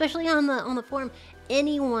 especially on the forum,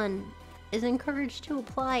 anyone is encouraged to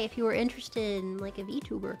apply if you are interested in like a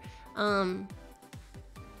VTuber.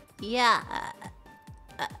 Yeah.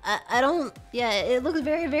 I don't... Yeah, it looks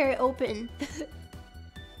very, very open.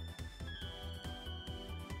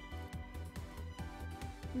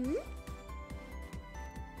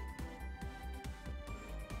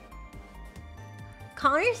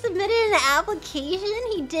 Connor submitted an application?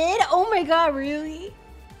 He did? Oh my god, really?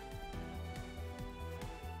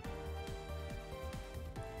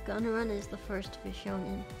 Gunrun is the first to be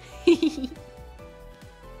shown in.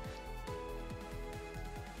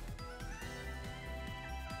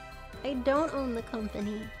 I don't own the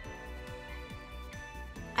company.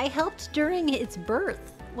 I helped during its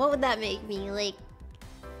birth. What would that make me? Like,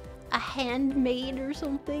 a handmaid or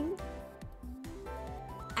something?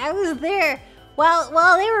 I was there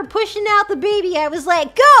while they were pushing out the baby. I was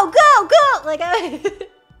like, go! Like,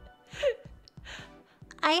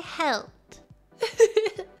 I helped.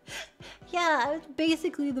 Yeah, I was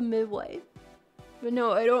basically the midwife. But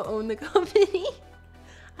no, I don't own the company.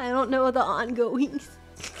 I don't know the ongoings.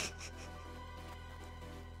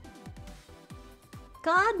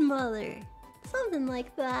 Godmother. Something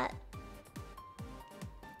like that.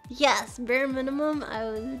 Yes, bare minimum, I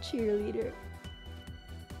was a cheerleader.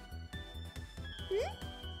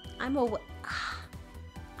 I'm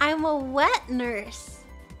a wet nurse.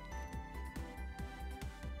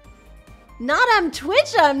 Not on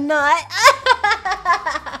Twitch, I'm not.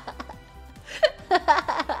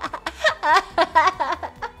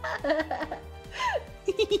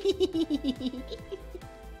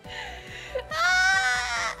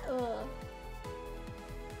 Oh.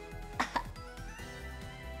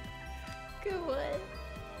 Good one.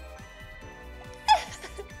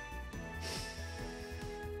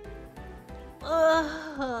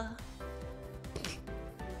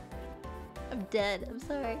 I'm dead. I'm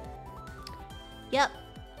sorry. Yep,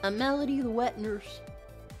 a Melody the wet nurse.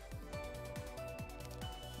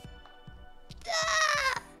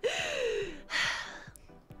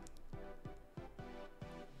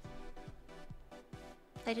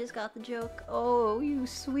 I just got the joke. Oh, you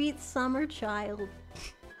sweet summer child.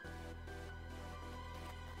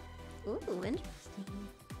 Ooh, interesting.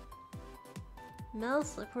 Mel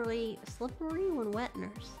slippery when wet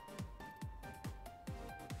nurse.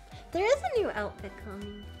 There is a new outfit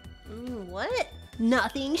coming. What?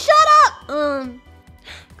 Nothing. Shut up!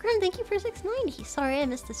 Grim, thank you for 690. Sorry I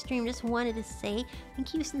missed the stream. Just wanted to say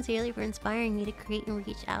thank you sincerely for inspiring me to create and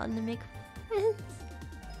reach out and to make friends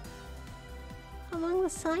among the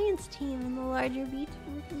science team and the larger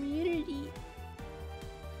VTuber community.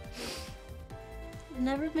 I've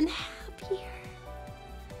never been happier.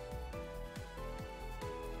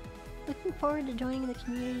 Looking forward to joining the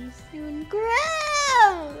community soon.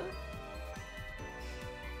 Grim!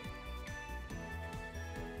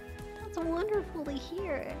 That's wonderful to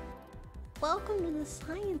hear. Welcome to the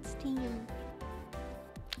science team.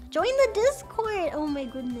 Join the Discord! Oh my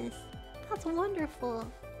goodness. That's wonderful.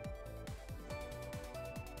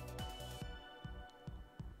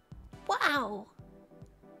 Wow.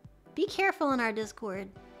 Be careful in our Discord.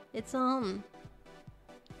 It's the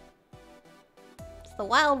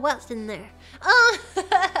Wild West in there.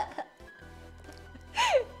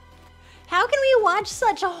 How can we watch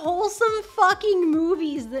such wholesome fucking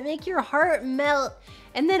movies that make your heart melt,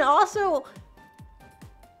 and then also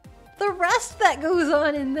the rest that goes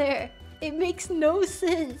on in there? It makes no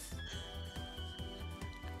sense.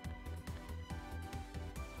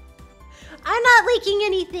 I'm not leaking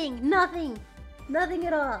anything. Nothing. Nothing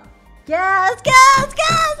at all. Gas, gas,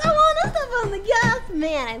 gas! I want to step on the gas!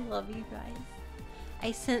 Man, I love you guys.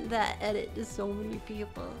 I sent that edit to so many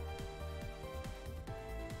people.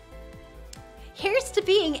 Here's to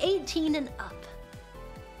being 18 and up.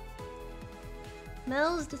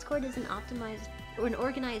 Mel's Discord is an optimized or an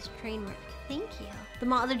organized train wreck. Thank you. The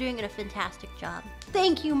mods are doing a fantastic job.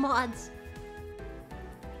 Thank you, mods.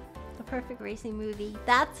 The perfect racing movie.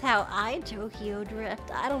 That's how I Tokyo drift.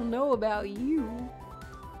 I don't know about you.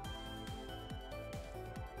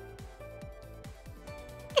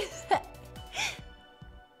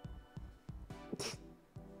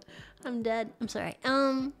 I'm dead. I'm sorry.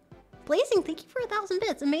 Blazing, thank you for 1,000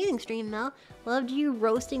 bits. Amazing stream, Mel. Loved you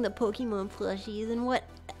roasting the Pokemon plushies, and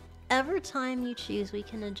whatever time you choose, we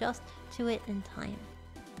can adjust to it in time.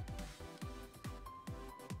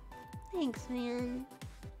 Thanks, man.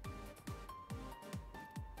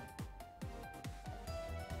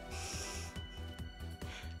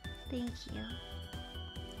 Thank you.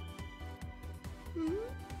 Hmm?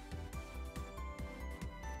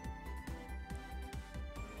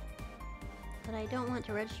 But I don't want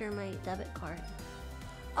to register my debit card.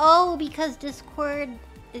 Oh, because Discord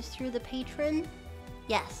is through the patron?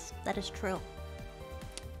 Yes, that is true.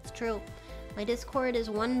 It's true. My Discord is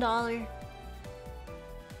 $1.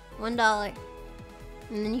 $1.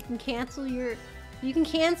 And then you can cancel your...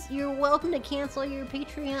 You're welcome to cancel your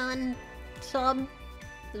Patreon sub.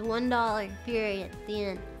 It's $1, period, at the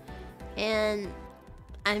end. And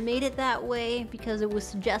I made it that way because it was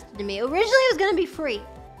suggested to me. Originally it was gonna be free.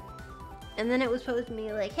 And then it was supposed to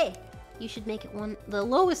be like, hey, you should make it the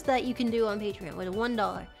lowest that you can do on Patreon was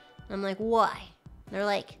 $1. And I'm like, why? They're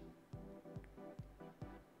like,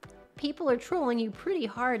 people are trolling you pretty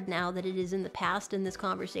hard now that it is in the past in this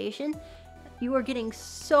conversation. You are getting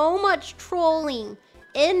so much trolling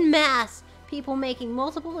en masse. People making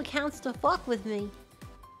multiple accounts to fuck with me.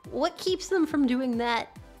 What keeps them from doing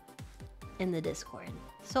that in the Discord?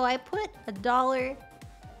 So I put $1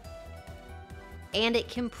 and it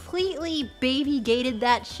completely baby-gated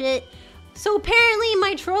that shit. So apparently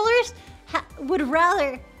my trollers would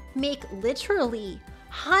rather make literally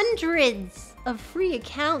hundreds of free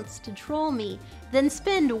accounts to troll me than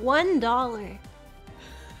spend $1.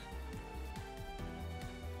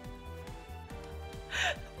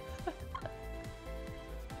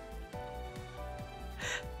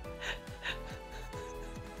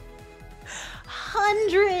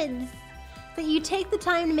 hundreds. That you take the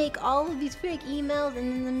time to make all of these fake emails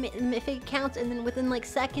and then the fake accounts, and then within like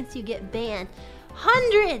seconds you get banned.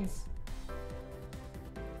 Hundreds.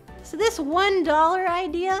 So this $1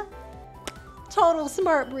 idea, total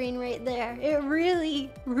smart brain right there. It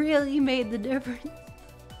really, really made the difference.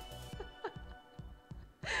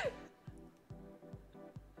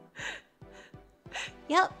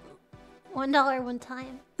 Yep, $1 one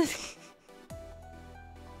time.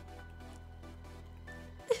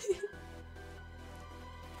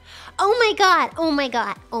 Oh my god, oh my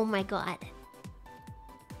god, oh my god.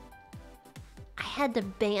 I had to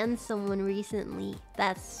ban someone recently.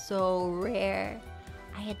 That's so rare.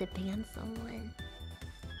 I had to ban someone.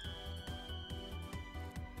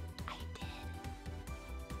 I did.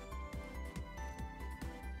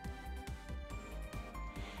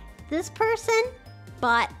 This person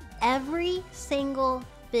bought every single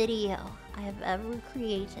video I have ever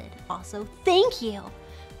created. Also, thank you.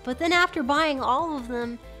 But then after buying all of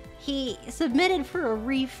them, he submitted for a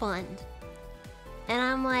refund. And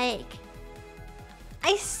I'm like,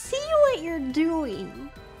 I see what you're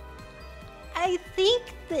doing. I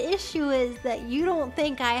think the issue is that you don't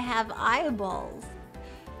think I have eyeballs.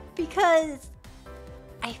 Because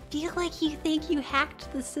I feel like you think you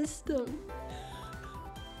hacked the system.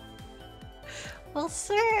 Well,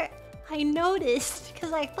 sir, I noticed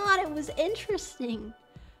because I thought it was interesting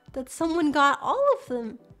that someone got all of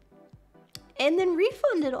them and then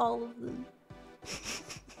refunded all of them.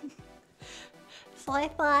 So I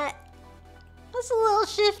thought, that's a little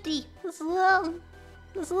shifty. That's a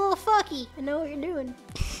little fucky. I know what you're doing.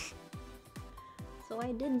 So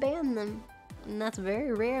I did ban them. And that's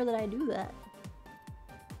very rare that I do that.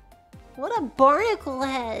 What a barnacle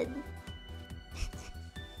head.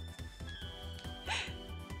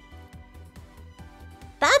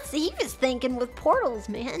 He was thinking with portals,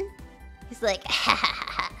 man. He's like, ha ha ha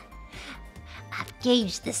ha. I've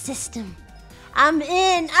gauged the system. I'm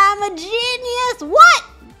in. I'm a genius. What?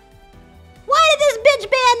 Why did this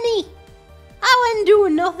bitch ban me? I wasn't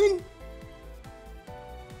doing nothing.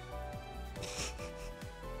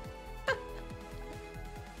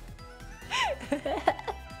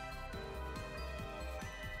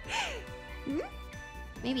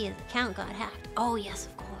 Maybe his account got hacked. Oh, yes,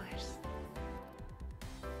 of course.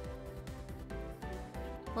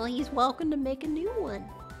 Well, he's welcome to make a new one.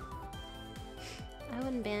 I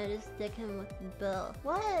wouldn't ban it, just stick him with the bill.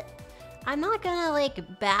 What? I'm not gonna, like,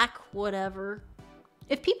 back whatever.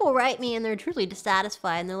 If people write me and they're truly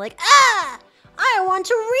dissatisfied and they're like, ah! I want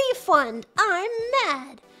a refund! I'm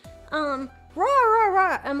mad! Rah, rah,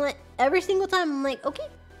 rah. I'm like, every single time, I'm like, okay.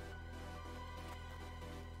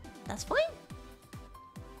 That's fine.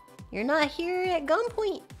 You're not here at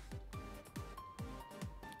gunpoint.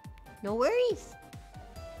 No worries.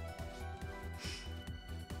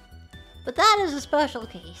 But that is a special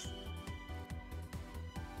case.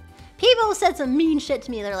 People said some mean shit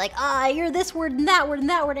to me. They're like, ah, you're this word and that word and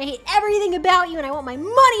that word. I hate everything about you and I want my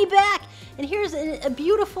money back. And here's a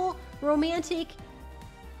beautiful, romantic,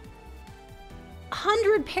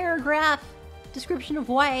 100-paragraph description of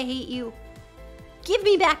why I hate you. Give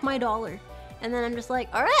me back my $1. And then I'm just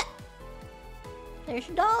like, all right, there's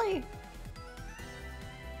your $1.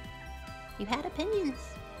 You had opinions.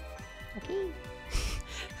 Okay.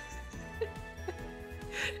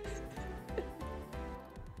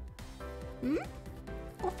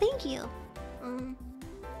 Well, thank you. I'm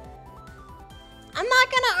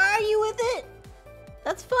not gonna argue with it.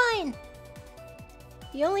 That's fine.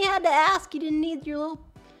 You only had to ask. You didn't need your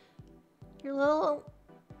little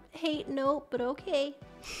hate note, but okay.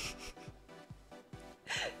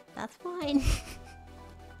 That's fine.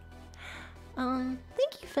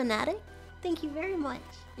 Thank you, Fanatic. Thank you very much.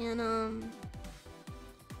 And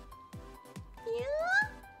yeah.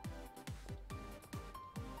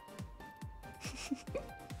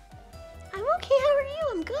 I'm okay, how are you?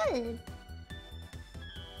 I'm good.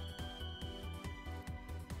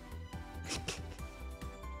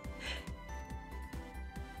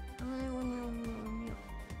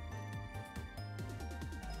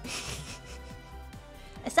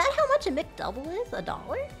 Is that how much a McDouble is? $1?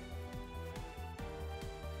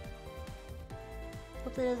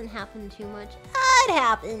 Hope that doesn't happen too much. It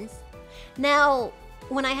happens. Now,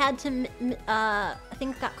 when I had to,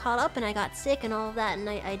 things got caught up and I got sick and all of that, and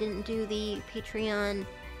I didn't do the Patreon,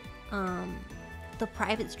 the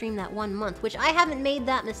private stream that 1 month, which I haven't made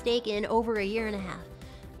that mistake in over a year and a half.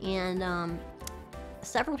 And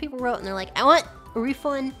several people wrote and they're like, I want a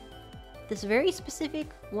refund. This very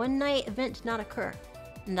specific one-night event did not occur.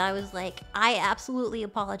 And I was like, I absolutely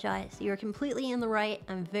apologize. You're completely in the right.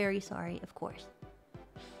 I'm very sorry, of course.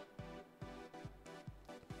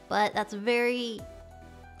 But that's very...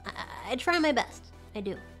 I try my best. I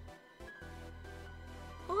do.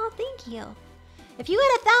 Oh, thank you. If you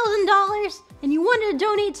had $1,000 and you wanted to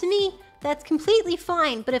donate to me, that's completely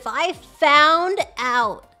fine. But if I found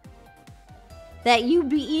out that you'd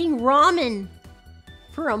be eating ramen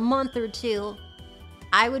for a month or two,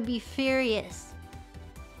 I would be furious.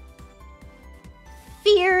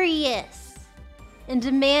 Furious. And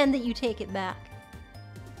demand that you take it back.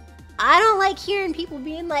 I don't like hearing people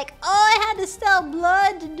being like, oh, I had to sell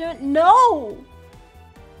blood to do... No!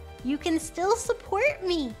 You can still support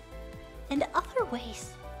me in other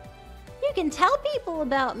ways. You can tell people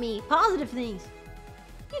about me, positive things.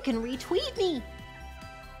 You can retweet me.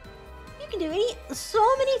 You can do so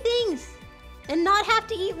many things and not have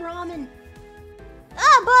to eat ramen.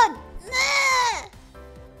 Ah, bud! Nah!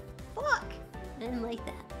 Fuck. I didn't like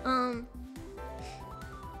that.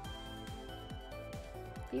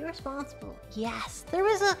 Be responsible. Yes, there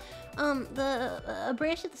was a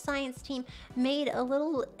branch of the science team made a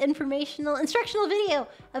little instructional video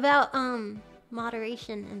about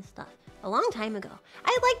moderation and stuff a long time ago.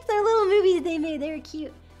 I liked their little movie that they made. They were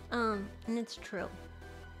cute. And it's true.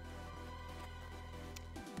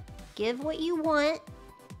 Give what you want.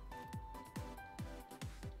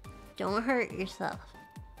 Don't hurt yourself.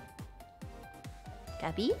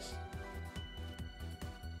 Capiche?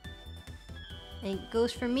 And it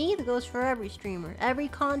goes for me, it goes for every streamer, every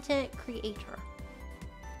content creator.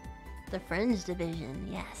 The Friends division,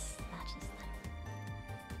 yes, that's just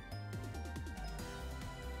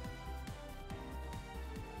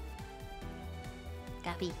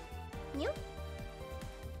that. Copy. Yep.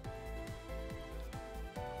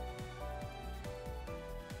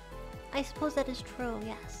 I suppose that is true,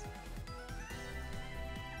 yes.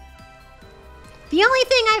 The only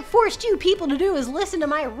thing I've forced you people to do is listen to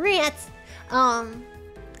my rants.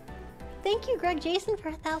 Thank you, Greg Jason, for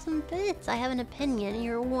 1,000 bits. I have an opinion.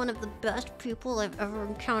 You're one of the best people I've ever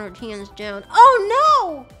encountered, hands down. Oh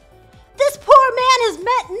no! This poor man has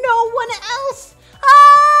met no one else!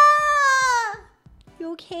 Ah!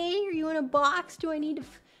 You okay? Are you in a box? Do I need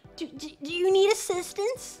to... Do you need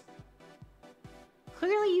assistance?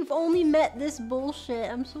 Clearly you've only met this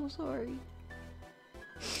bullshit. I'm so sorry.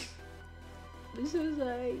 I'm so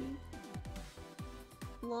sorry.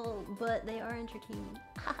 Lol, but they are entertaining.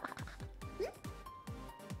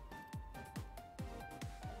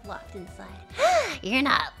 Locked inside.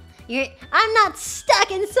 I'm not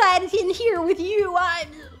stuck inside in here with you. I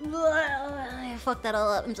fucked that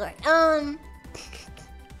all up. I'm sorry.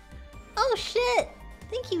 Oh shit.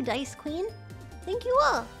 Thank you, Dice Queen. Thank you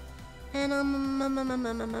all. And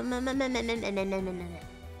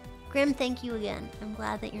Grim, thank you again. I'm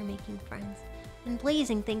glad that you're making friends. And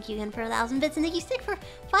Blazing, thank you again for 1,000 bits. And thank you, Stick, for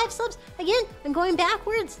 5 subs. Again, I'm going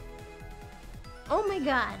backwards. Oh my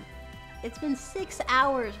god. It's been 6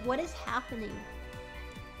 hours. What is happening?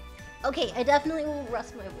 Okay, I definitely will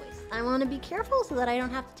rest my voice. I want to be careful so that I don't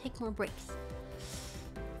have to take more breaks.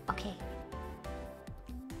 Okay.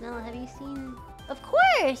 Nella, have you seen... Of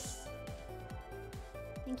course!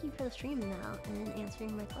 Thank you for the stream, Mel, and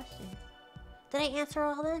answering my questions. Did I answer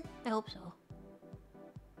all of them? I hope so.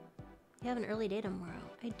 You have an early day tomorrow.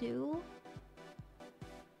 I do?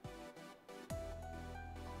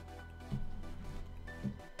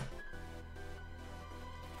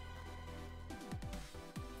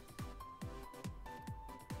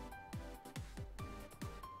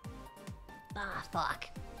 Ah, fuck.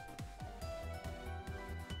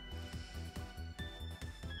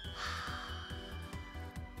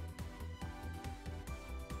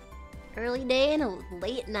 Early day and a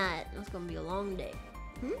late night. It's gonna be a long day.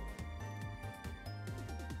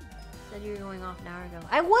 Said you were going off an hour ago.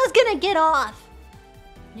 I was gonna get off!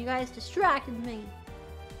 You guys distracted me.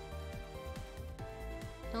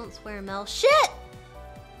 Don't swear, Mel. Shit!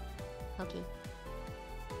 Okay.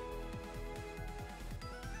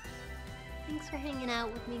 Thanks for hanging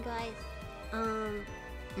out with me, guys.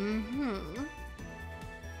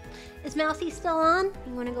 Is Mousy still on?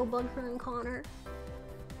 You wanna go bug her and Connor?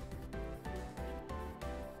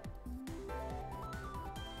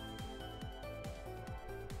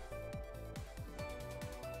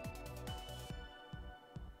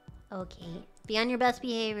 Okay, be on your best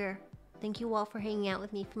behavior. Thank you all for hanging out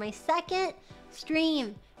with me for my second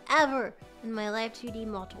stream ever in my live 2D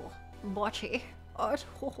model.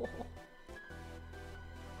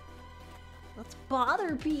 Let's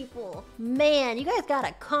bother people. Man, you guys got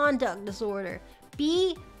a conduct disorder.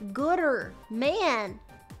 Be gooder, man.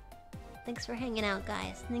 Thanks for hanging out,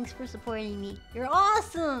 guys. Thanks for supporting me. You're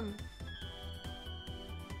awesome.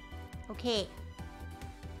 Okay.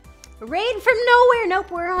 Raid from nowhere. Nope,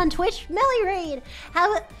 we're on Twitch. Melly Raid.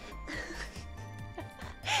 Have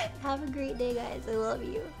a great day, guys. I love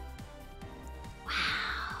you. Wow.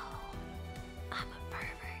 I'm a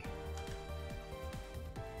pervert.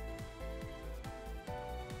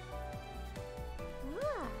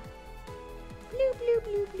 Ah. Bloop, bloop,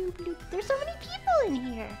 bloop, bloop, bloop. There's so many people in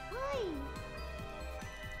here. Hi.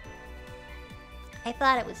 I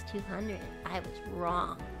thought it was 200. I was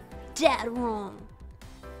wrong. Dead wrong.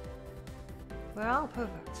 We're all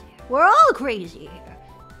perverts here. We're all crazy here.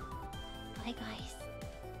 Bye, guys.